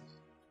it?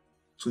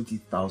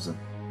 20,000.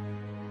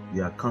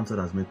 The accountant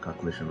has made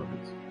calculation of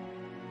it.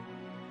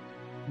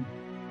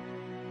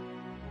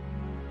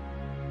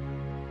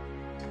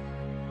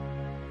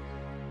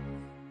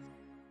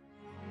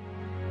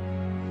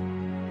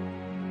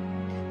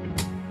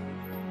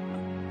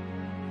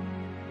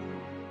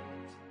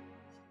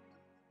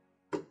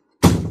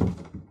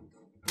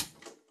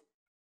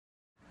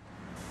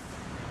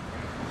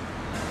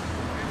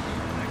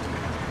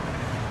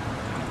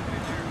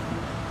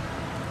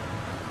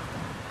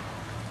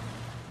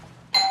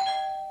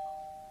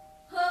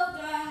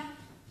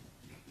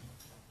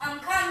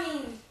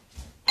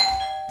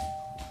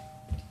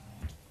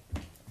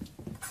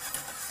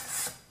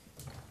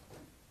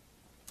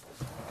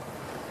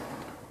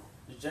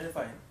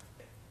 Jennifer?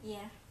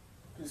 Yeah.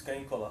 Please, can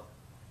you call her?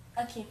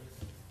 Okay.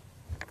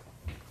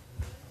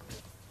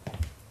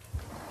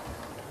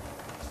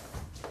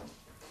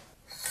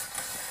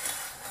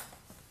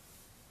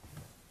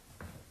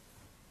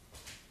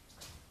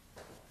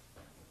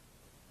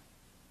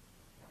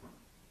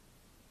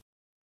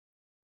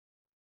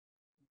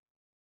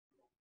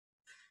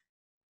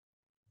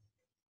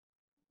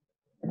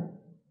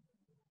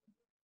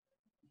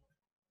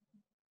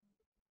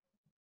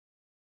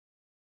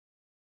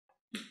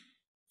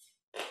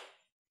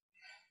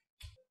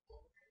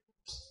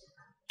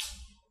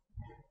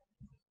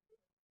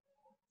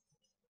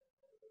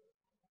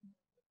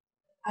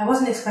 I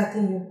wasn't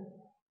expecting you.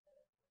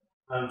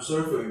 I'm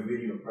sorry for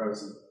invading your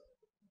privacy.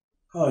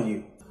 How are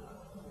you?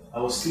 I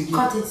was sleeping.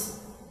 Cut it.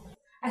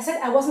 I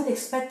said I wasn't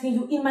expecting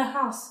you in my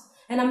house,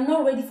 and I'm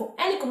not ready for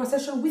any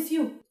conversation with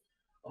you.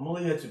 I'm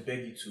only here to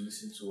beg you to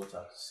listen to what I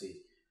have to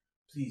say.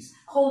 Please.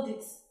 Hold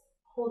it.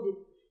 Hold it.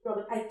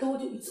 Robert, I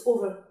told you it's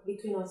over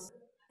between us.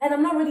 And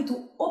I'm not ready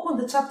to open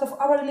the chapter of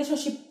our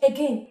relationship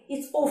again.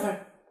 It's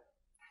over.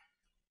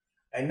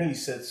 I know you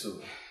said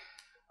so.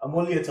 I'm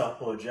only here to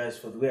apologize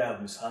for the way I've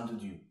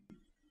mishandled you.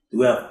 The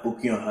way I've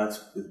broken your heart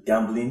with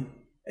gambling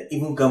and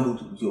even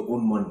gambled with your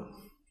own money.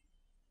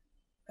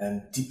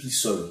 I'm deeply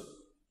sorry.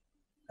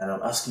 And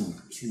I'm asking you,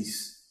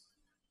 please,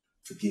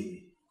 forgive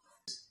me.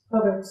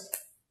 Robert,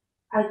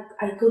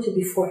 I told you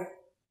before.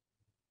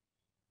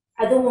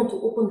 I don't want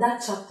to open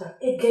that chapter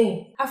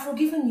again. I've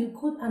forgiven you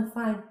good and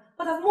fine,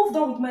 but I've moved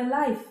on with my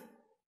life.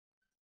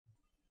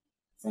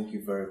 Thank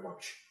you very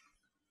much.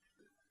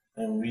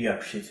 I'm really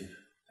appreciative.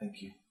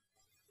 Thank you.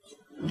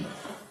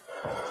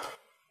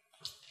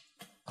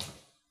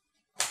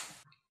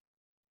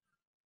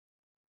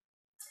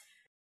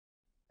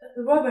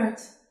 Robert.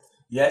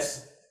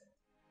 Yes?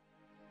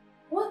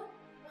 What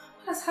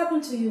has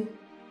happened to you?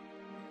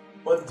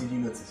 What did you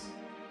notice?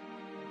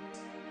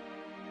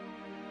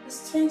 A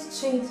strange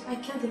change I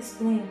can't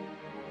explain.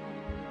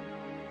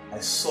 I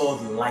saw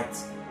the light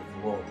of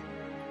the world,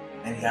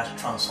 and He has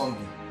transformed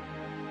me.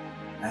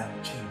 I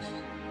am changed.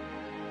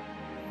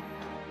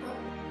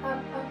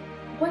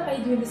 What are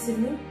you doing this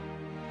evening?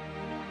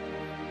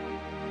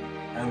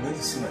 I'm going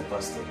to see my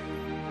pastor.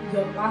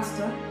 Your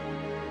pastor?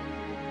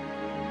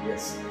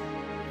 Yes.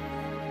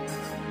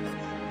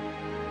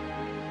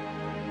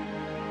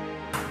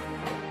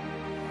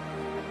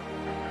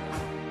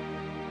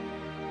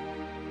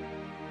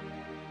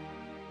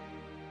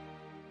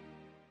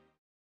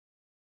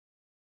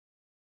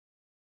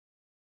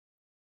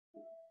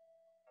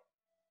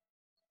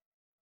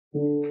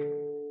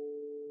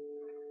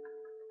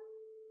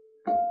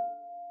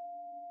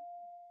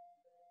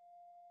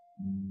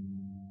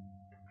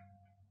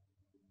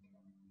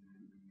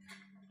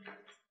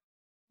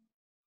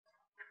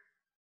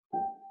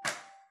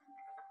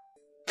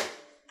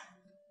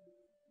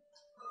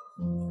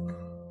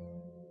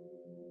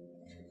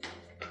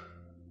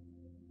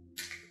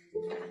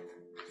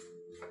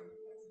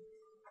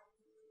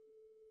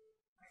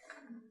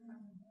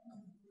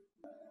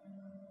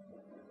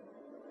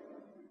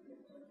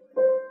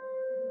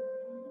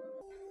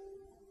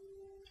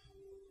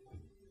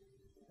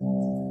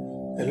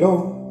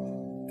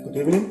 Hello, good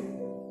evening.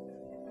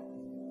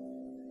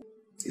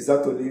 Is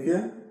that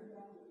Olivia?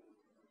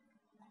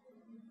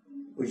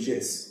 Oh,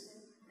 yes.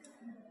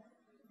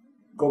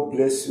 God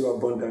bless you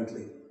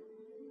abundantly.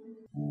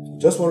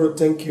 Just want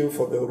to thank you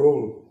for the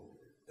role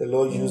the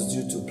Lord used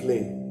you to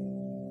play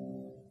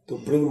to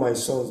bring my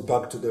sons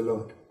back to the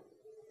Lord.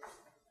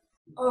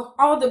 Oh,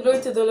 all the glory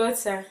to the Lord,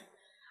 sir.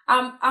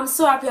 I'm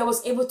so happy I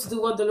was able to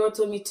do what the Lord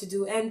told me to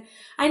do, and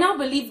I now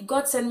believe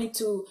God sent me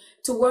to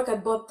work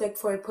at Bob Tech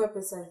for a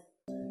purpose, sir.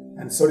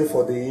 And sorry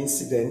for the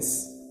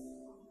incidents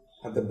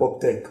at the Bob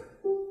Tech.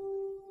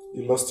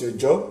 You lost your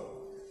job,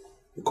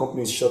 the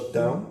company is shut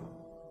down,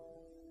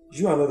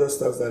 you and other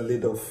staffs are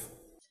laid off.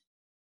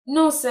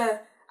 No,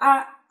 sir.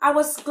 I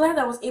was glad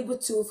I was able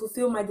to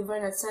fulfill my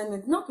divine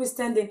assignment.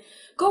 Notwithstanding,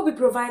 God will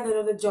provide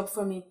another job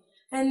for me.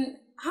 And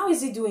how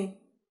is he doing?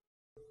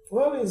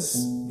 Well, he's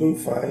doing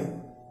fine.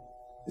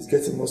 He's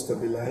getting more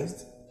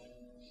stabilized.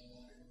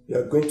 We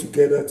are going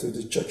together to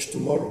the church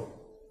tomorrow.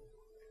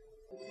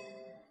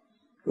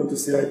 Going to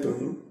say hi to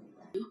him?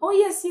 Oh,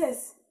 yes,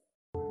 yes.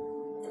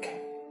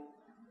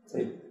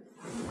 Hey.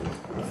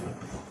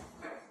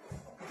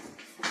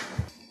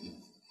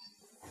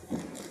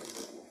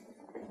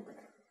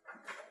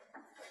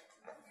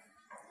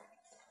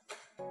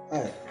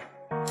 Hi.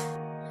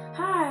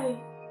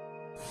 Hi.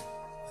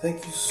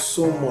 Thank you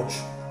so much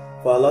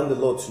for allowing the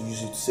Lord to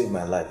use you to save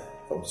my life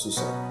from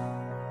suicide.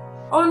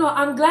 Oh no,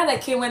 I'm glad I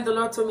came when the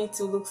Lord told me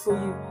to look for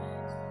you.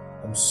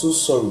 I'm so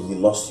sorry you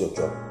lost your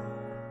job.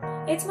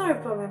 It's not a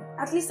problem.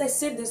 At least I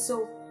saved a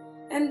soul.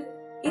 And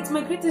it's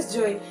my greatest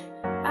joy.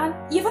 And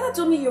your father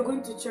told me you're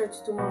going to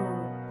church tomorrow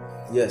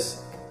morning.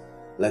 Yes,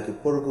 like a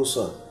prodigal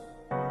son,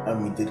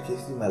 I'm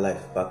rededicating my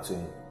life back to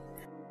him.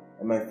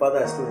 And my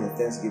father is throwing a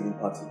Thanksgiving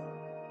party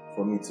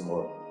for me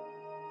tomorrow.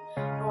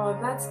 Oh,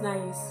 that's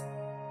nice.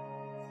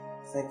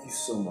 Thank you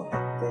so much.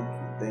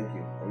 Thank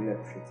you. I really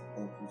appreciate it.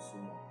 Thank you so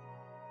much.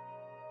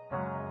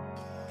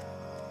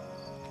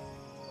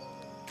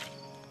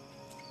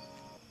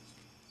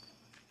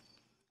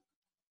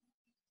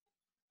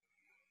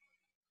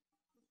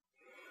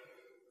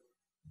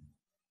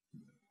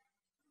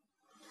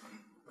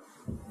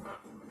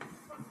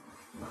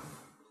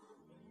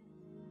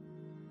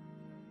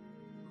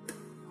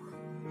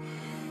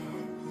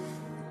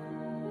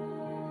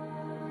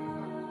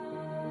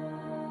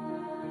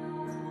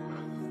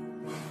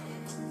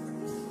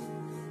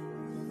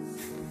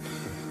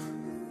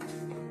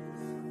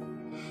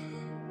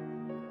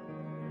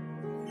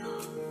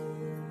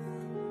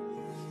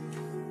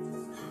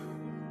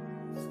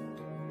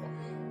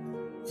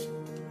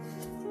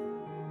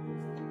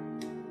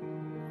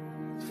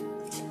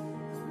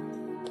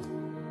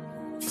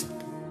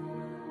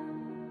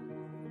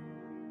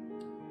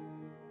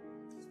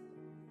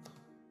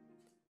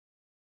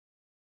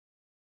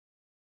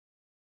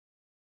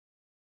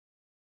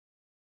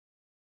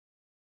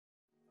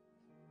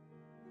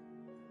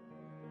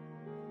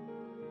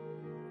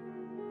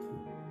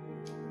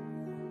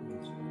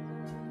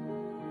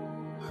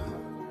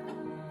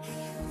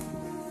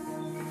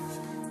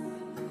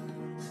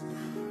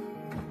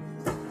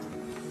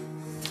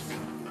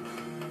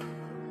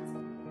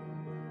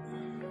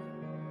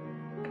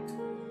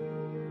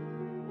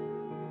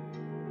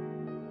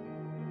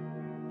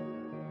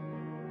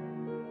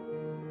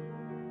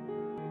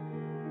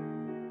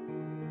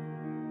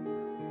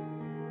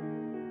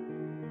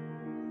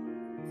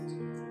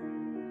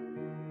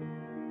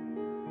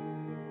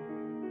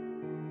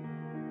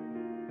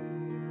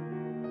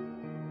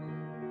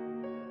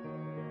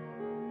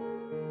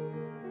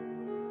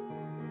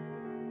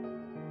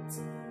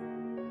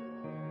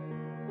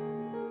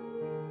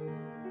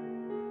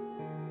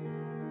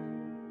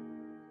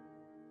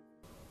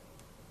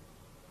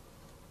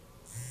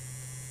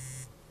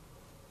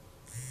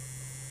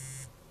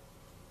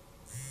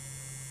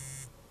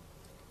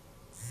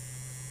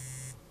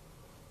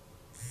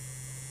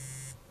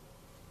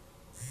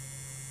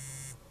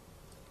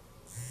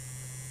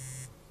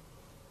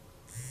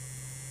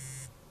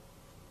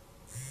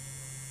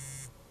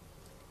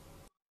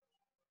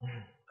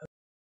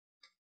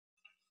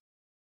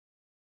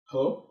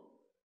 Hello?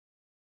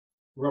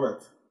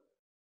 Robert,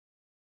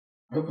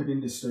 I hope I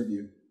didn't disturb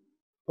you.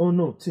 Oh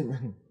no,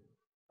 Tim.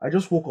 I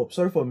just woke up.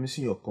 Sorry for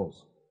missing your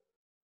calls.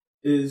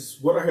 Is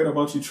what I heard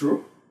about you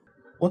true?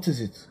 What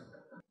is it?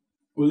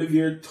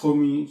 Olivia told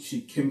me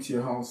she came to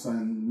your house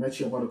and met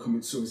you about to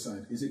commit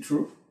suicide. Is it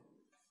true?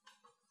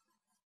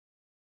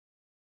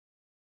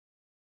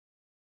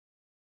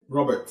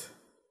 Robert,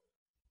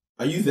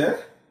 are you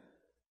there?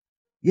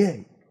 Yeah.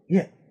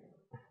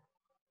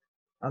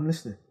 I'm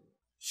listening.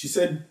 She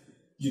said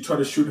you tried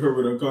to shoot her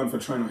with a gun for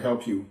trying to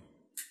help you.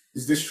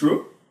 Is this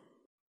true?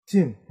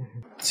 Tim.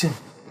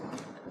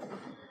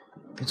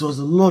 It was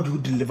the Lord who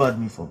delivered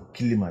me from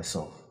killing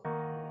myself.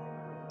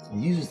 He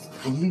used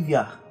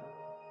Olivia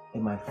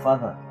and my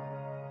father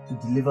to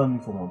deliver me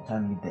from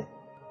untimely death.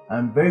 I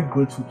am very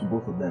grateful to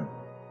both of them.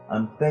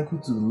 I'm thankful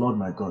to the Lord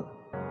my God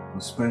for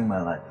sparing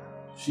my life.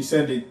 She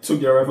said they took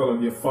the arrival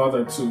of your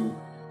father to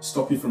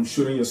stop you from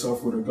shooting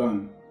yourself with a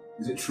gun.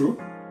 Is it true?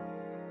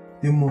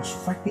 The most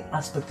frightening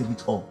aspect of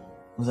it all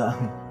was that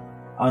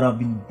I would have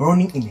been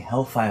burning in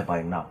hellfire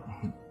by now.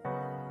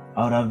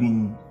 I would have been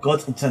in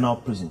God's eternal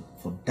prison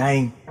for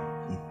dying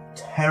a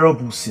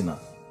terrible sinner.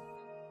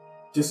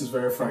 This is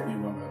very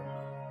frightening, Robert.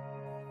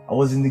 I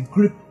was in the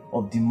grip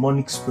of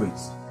demonic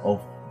spirits of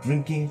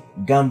drinking,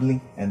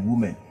 gambling, and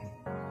women.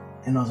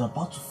 And I was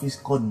about to face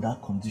God in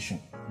that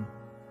condition.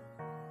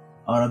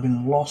 I would have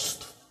been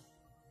lost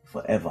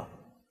forever.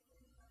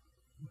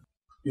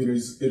 It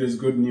is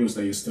good news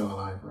that you're still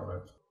alive,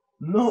 Robert.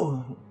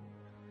 No,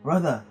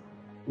 rather,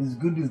 it's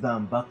good news that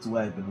I'm back to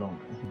where I belong.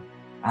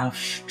 I have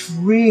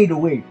strayed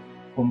away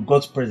from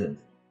God's presence,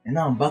 and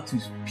now I'm back to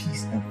His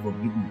peace and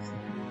forgiveness.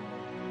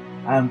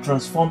 I am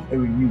transformed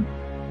and renewed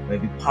by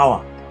the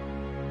power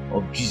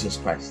of Jesus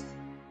Christ.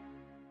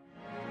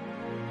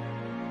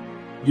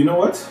 You know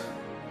what?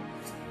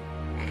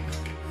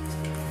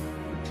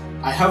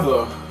 I have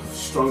a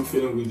strong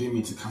feeling within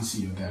me to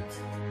cancel your debt.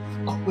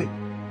 Oh, wait.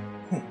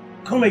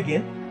 Come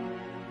again?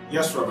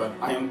 Yes, Robert.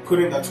 I am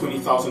putting that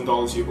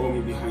 $20,000 you owe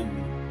me behind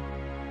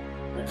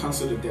me. I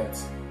cancel the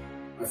debt.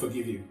 I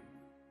forgive you.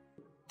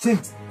 Tim,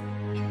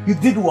 you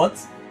did what?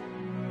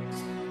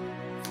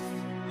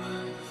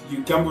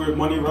 You gamble with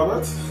money,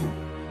 Robert,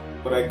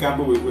 but I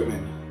gamble with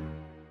women.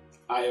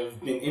 I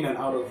have been in and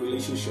out of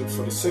relationships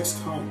for the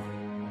 6th time.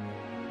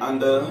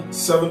 And the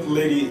 7th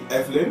lady,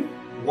 Evelyn,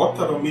 walked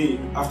out on me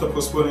after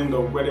postponing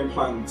the wedding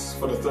plans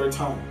for the 3rd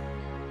time.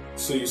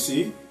 So you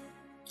see,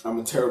 I'm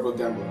a terrible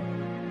gambler.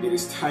 It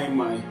is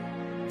time I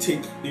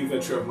take the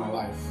inventory of my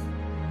life.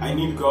 I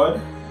need God.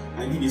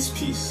 I need His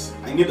peace.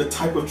 I need the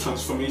type of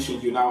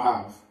transformation you now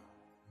have.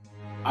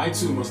 I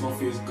too must not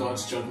face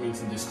God's judgment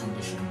in this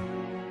condition.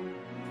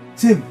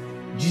 Tim,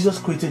 Jesus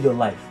created your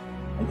life,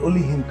 and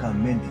only Him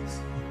can mend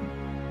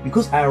it.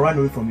 Because I ran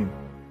away from Him,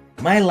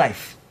 my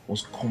life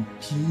was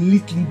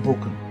completely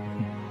broken.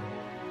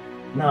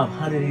 Now I've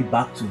handed it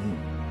back to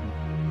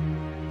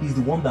Him. He's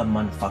the one that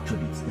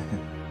manufactured it.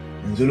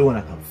 And He's the only one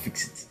that can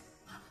fix it.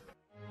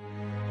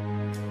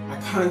 I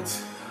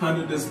can't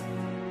handle this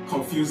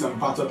confused and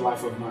battered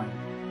life of mine.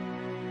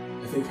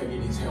 I think I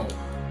need His help.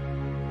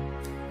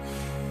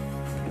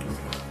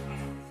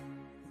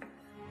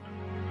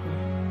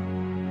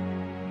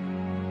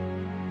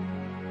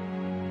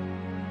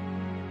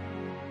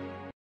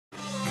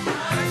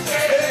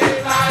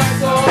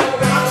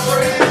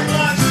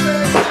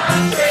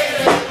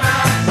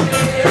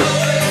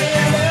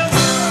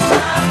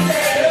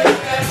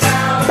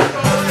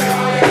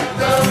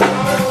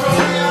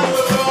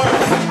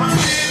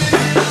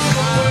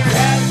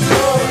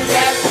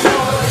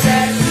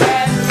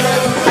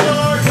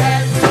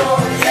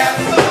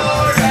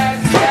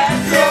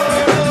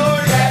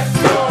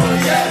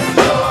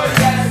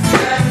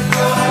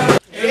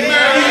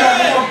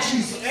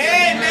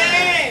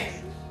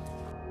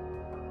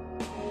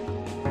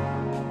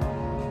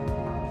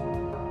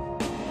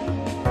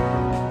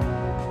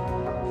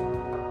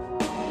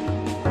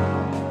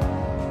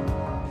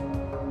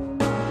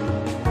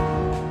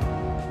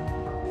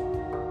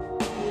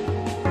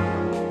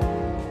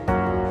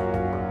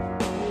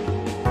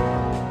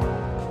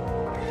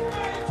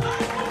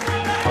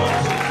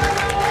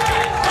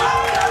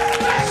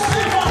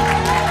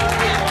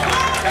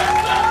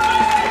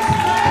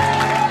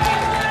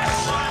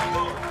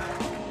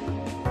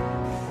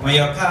 When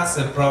your car has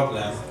a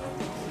problem,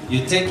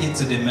 you take it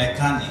to the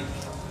mechanic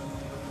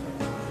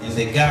in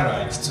the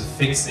garage to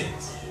fix it.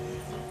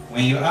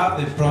 When you have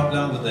a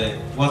problem with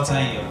the water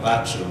in your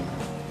bathroom,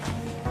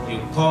 you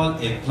call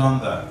a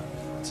plumber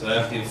to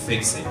help you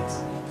fix it.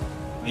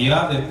 When you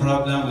have a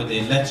problem with the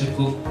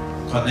electrical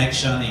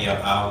connection in your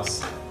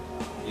house,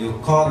 you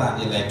call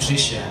an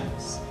electrician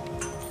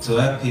to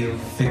help you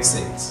fix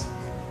it.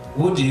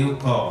 Who do you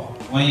call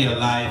when your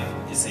life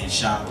is in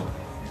shambles?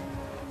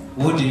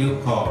 Who do you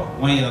call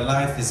when your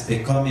life is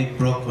becoming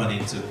broken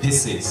into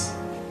pieces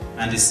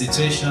and the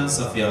situations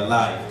of your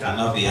life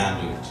cannot be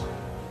handled?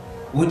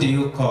 Who do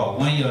you call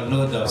when your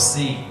load of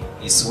sin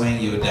is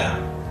weighing you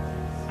down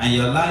and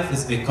your life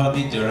is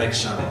becoming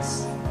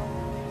directionless?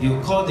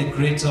 You call the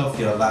creator of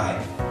your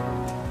life.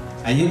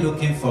 Are you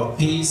looking for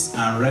peace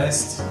and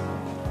rest,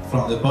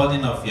 from the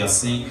burden of your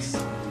sins.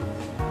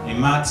 In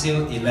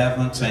Matthew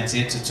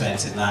 11:28 to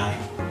 29,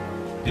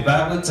 the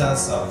Bible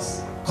tells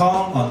us,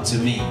 "Come unto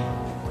me,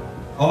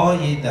 all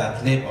ye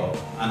that labor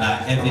and are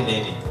heavy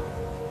laden,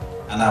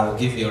 and I will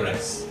give you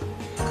rest.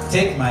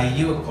 Take my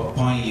yoke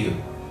upon you,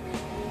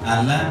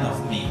 and learn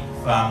of me,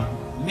 for I am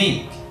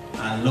meek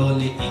and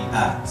lowly in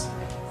heart,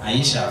 and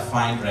ye shall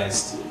find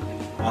rest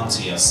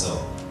unto your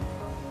soul."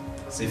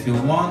 So if you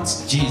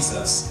want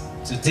Jesus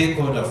to take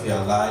hold of your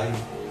life,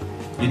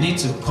 you need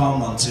to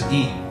come unto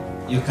Him.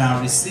 You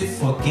can receive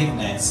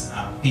forgiveness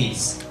and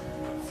peace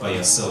for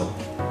your soul.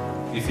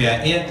 If you are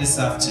here this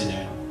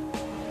afternoon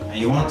and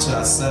you want to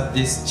accept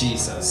this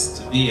Jesus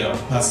to be your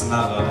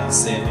personal Lord and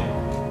Savior,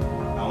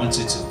 I want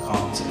you to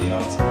come to the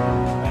altar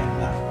right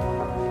now.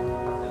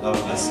 The Lord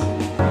bless you.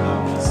 The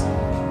Lord bless you.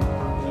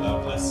 The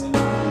Lord bless you. The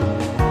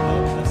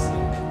Lord bless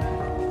you.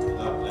 The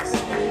Lord bless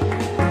you.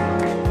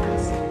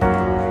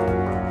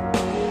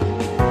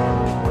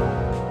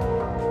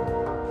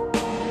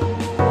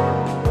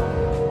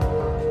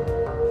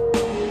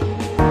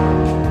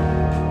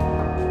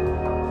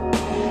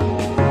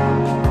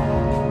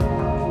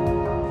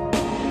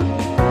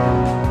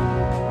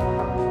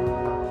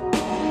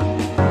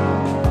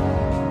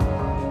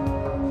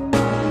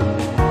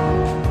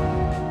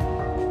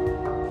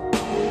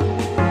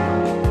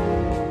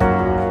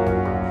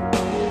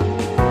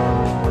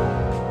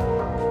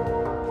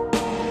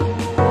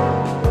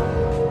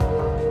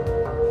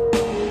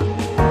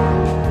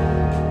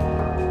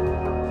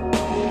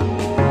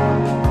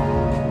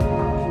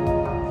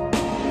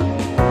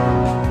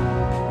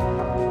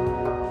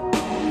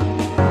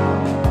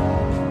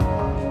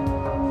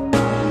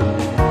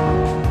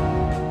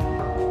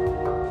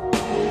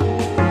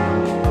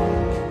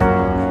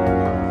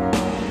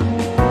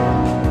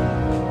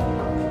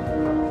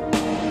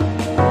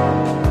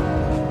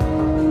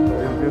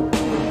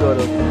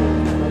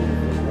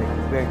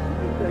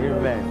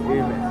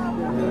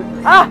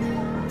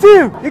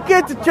 Tim, you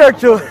came to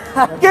church, oh.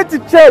 Get to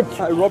church.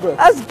 Hi, Robert.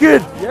 That's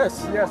good.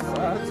 Yes, I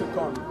had to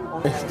come.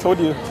 I told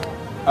you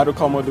I had to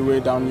come all the way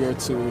down here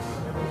to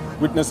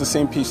witness the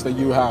same peace that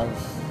you have.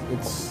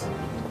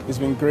 It's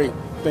been great.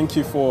 Thank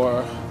you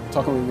for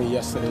talking with me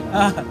yesterday.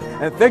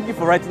 And thank you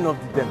for writing off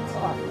the debt.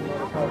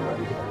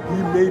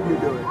 He made me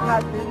do it.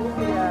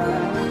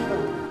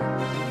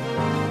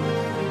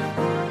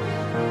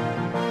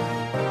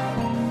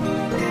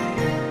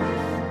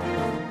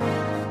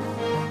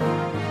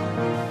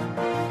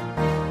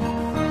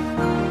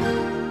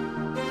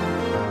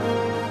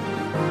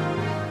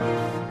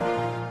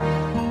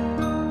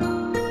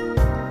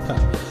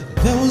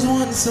 There was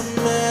once a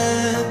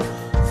man,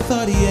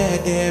 thought he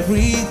had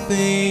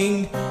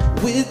everything.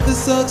 With the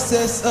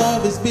success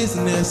of his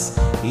business,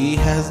 he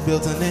has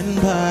built an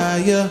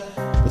empire.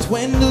 But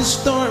when the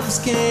storms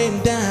came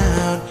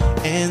down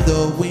and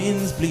the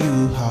winds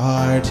blew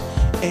hard,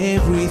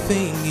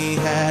 everything he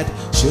had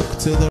shook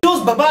to the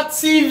Baba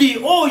TV,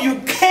 oh,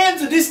 you came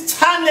to this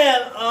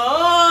channel.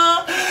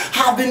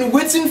 I've been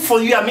waiting for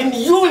you. I mean,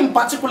 you in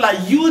particular,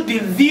 you the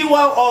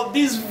viewer of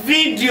this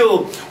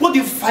video. What do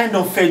you find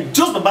on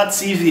Fejos Baba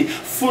TV?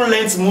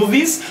 Full-length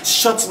movies,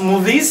 short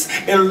movies,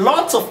 a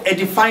lot of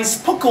edifying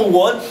spoken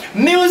word,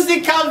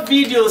 musical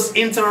videos,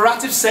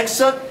 interactive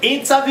section,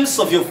 interviews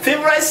of your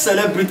favorite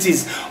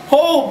celebrities.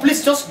 Oh,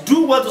 please just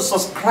do well to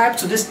subscribe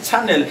to this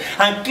channel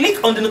and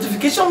click on the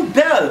notification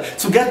bell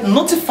to get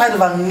notified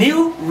of our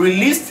new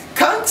released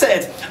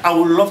content. I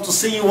would love to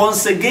see you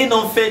once again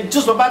on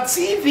Fejos Baba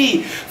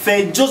TV.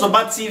 Fejos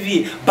Baba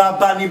TV.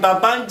 Babani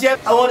Babanje.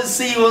 I want to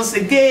see you once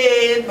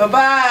again.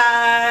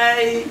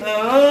 Bye-bye.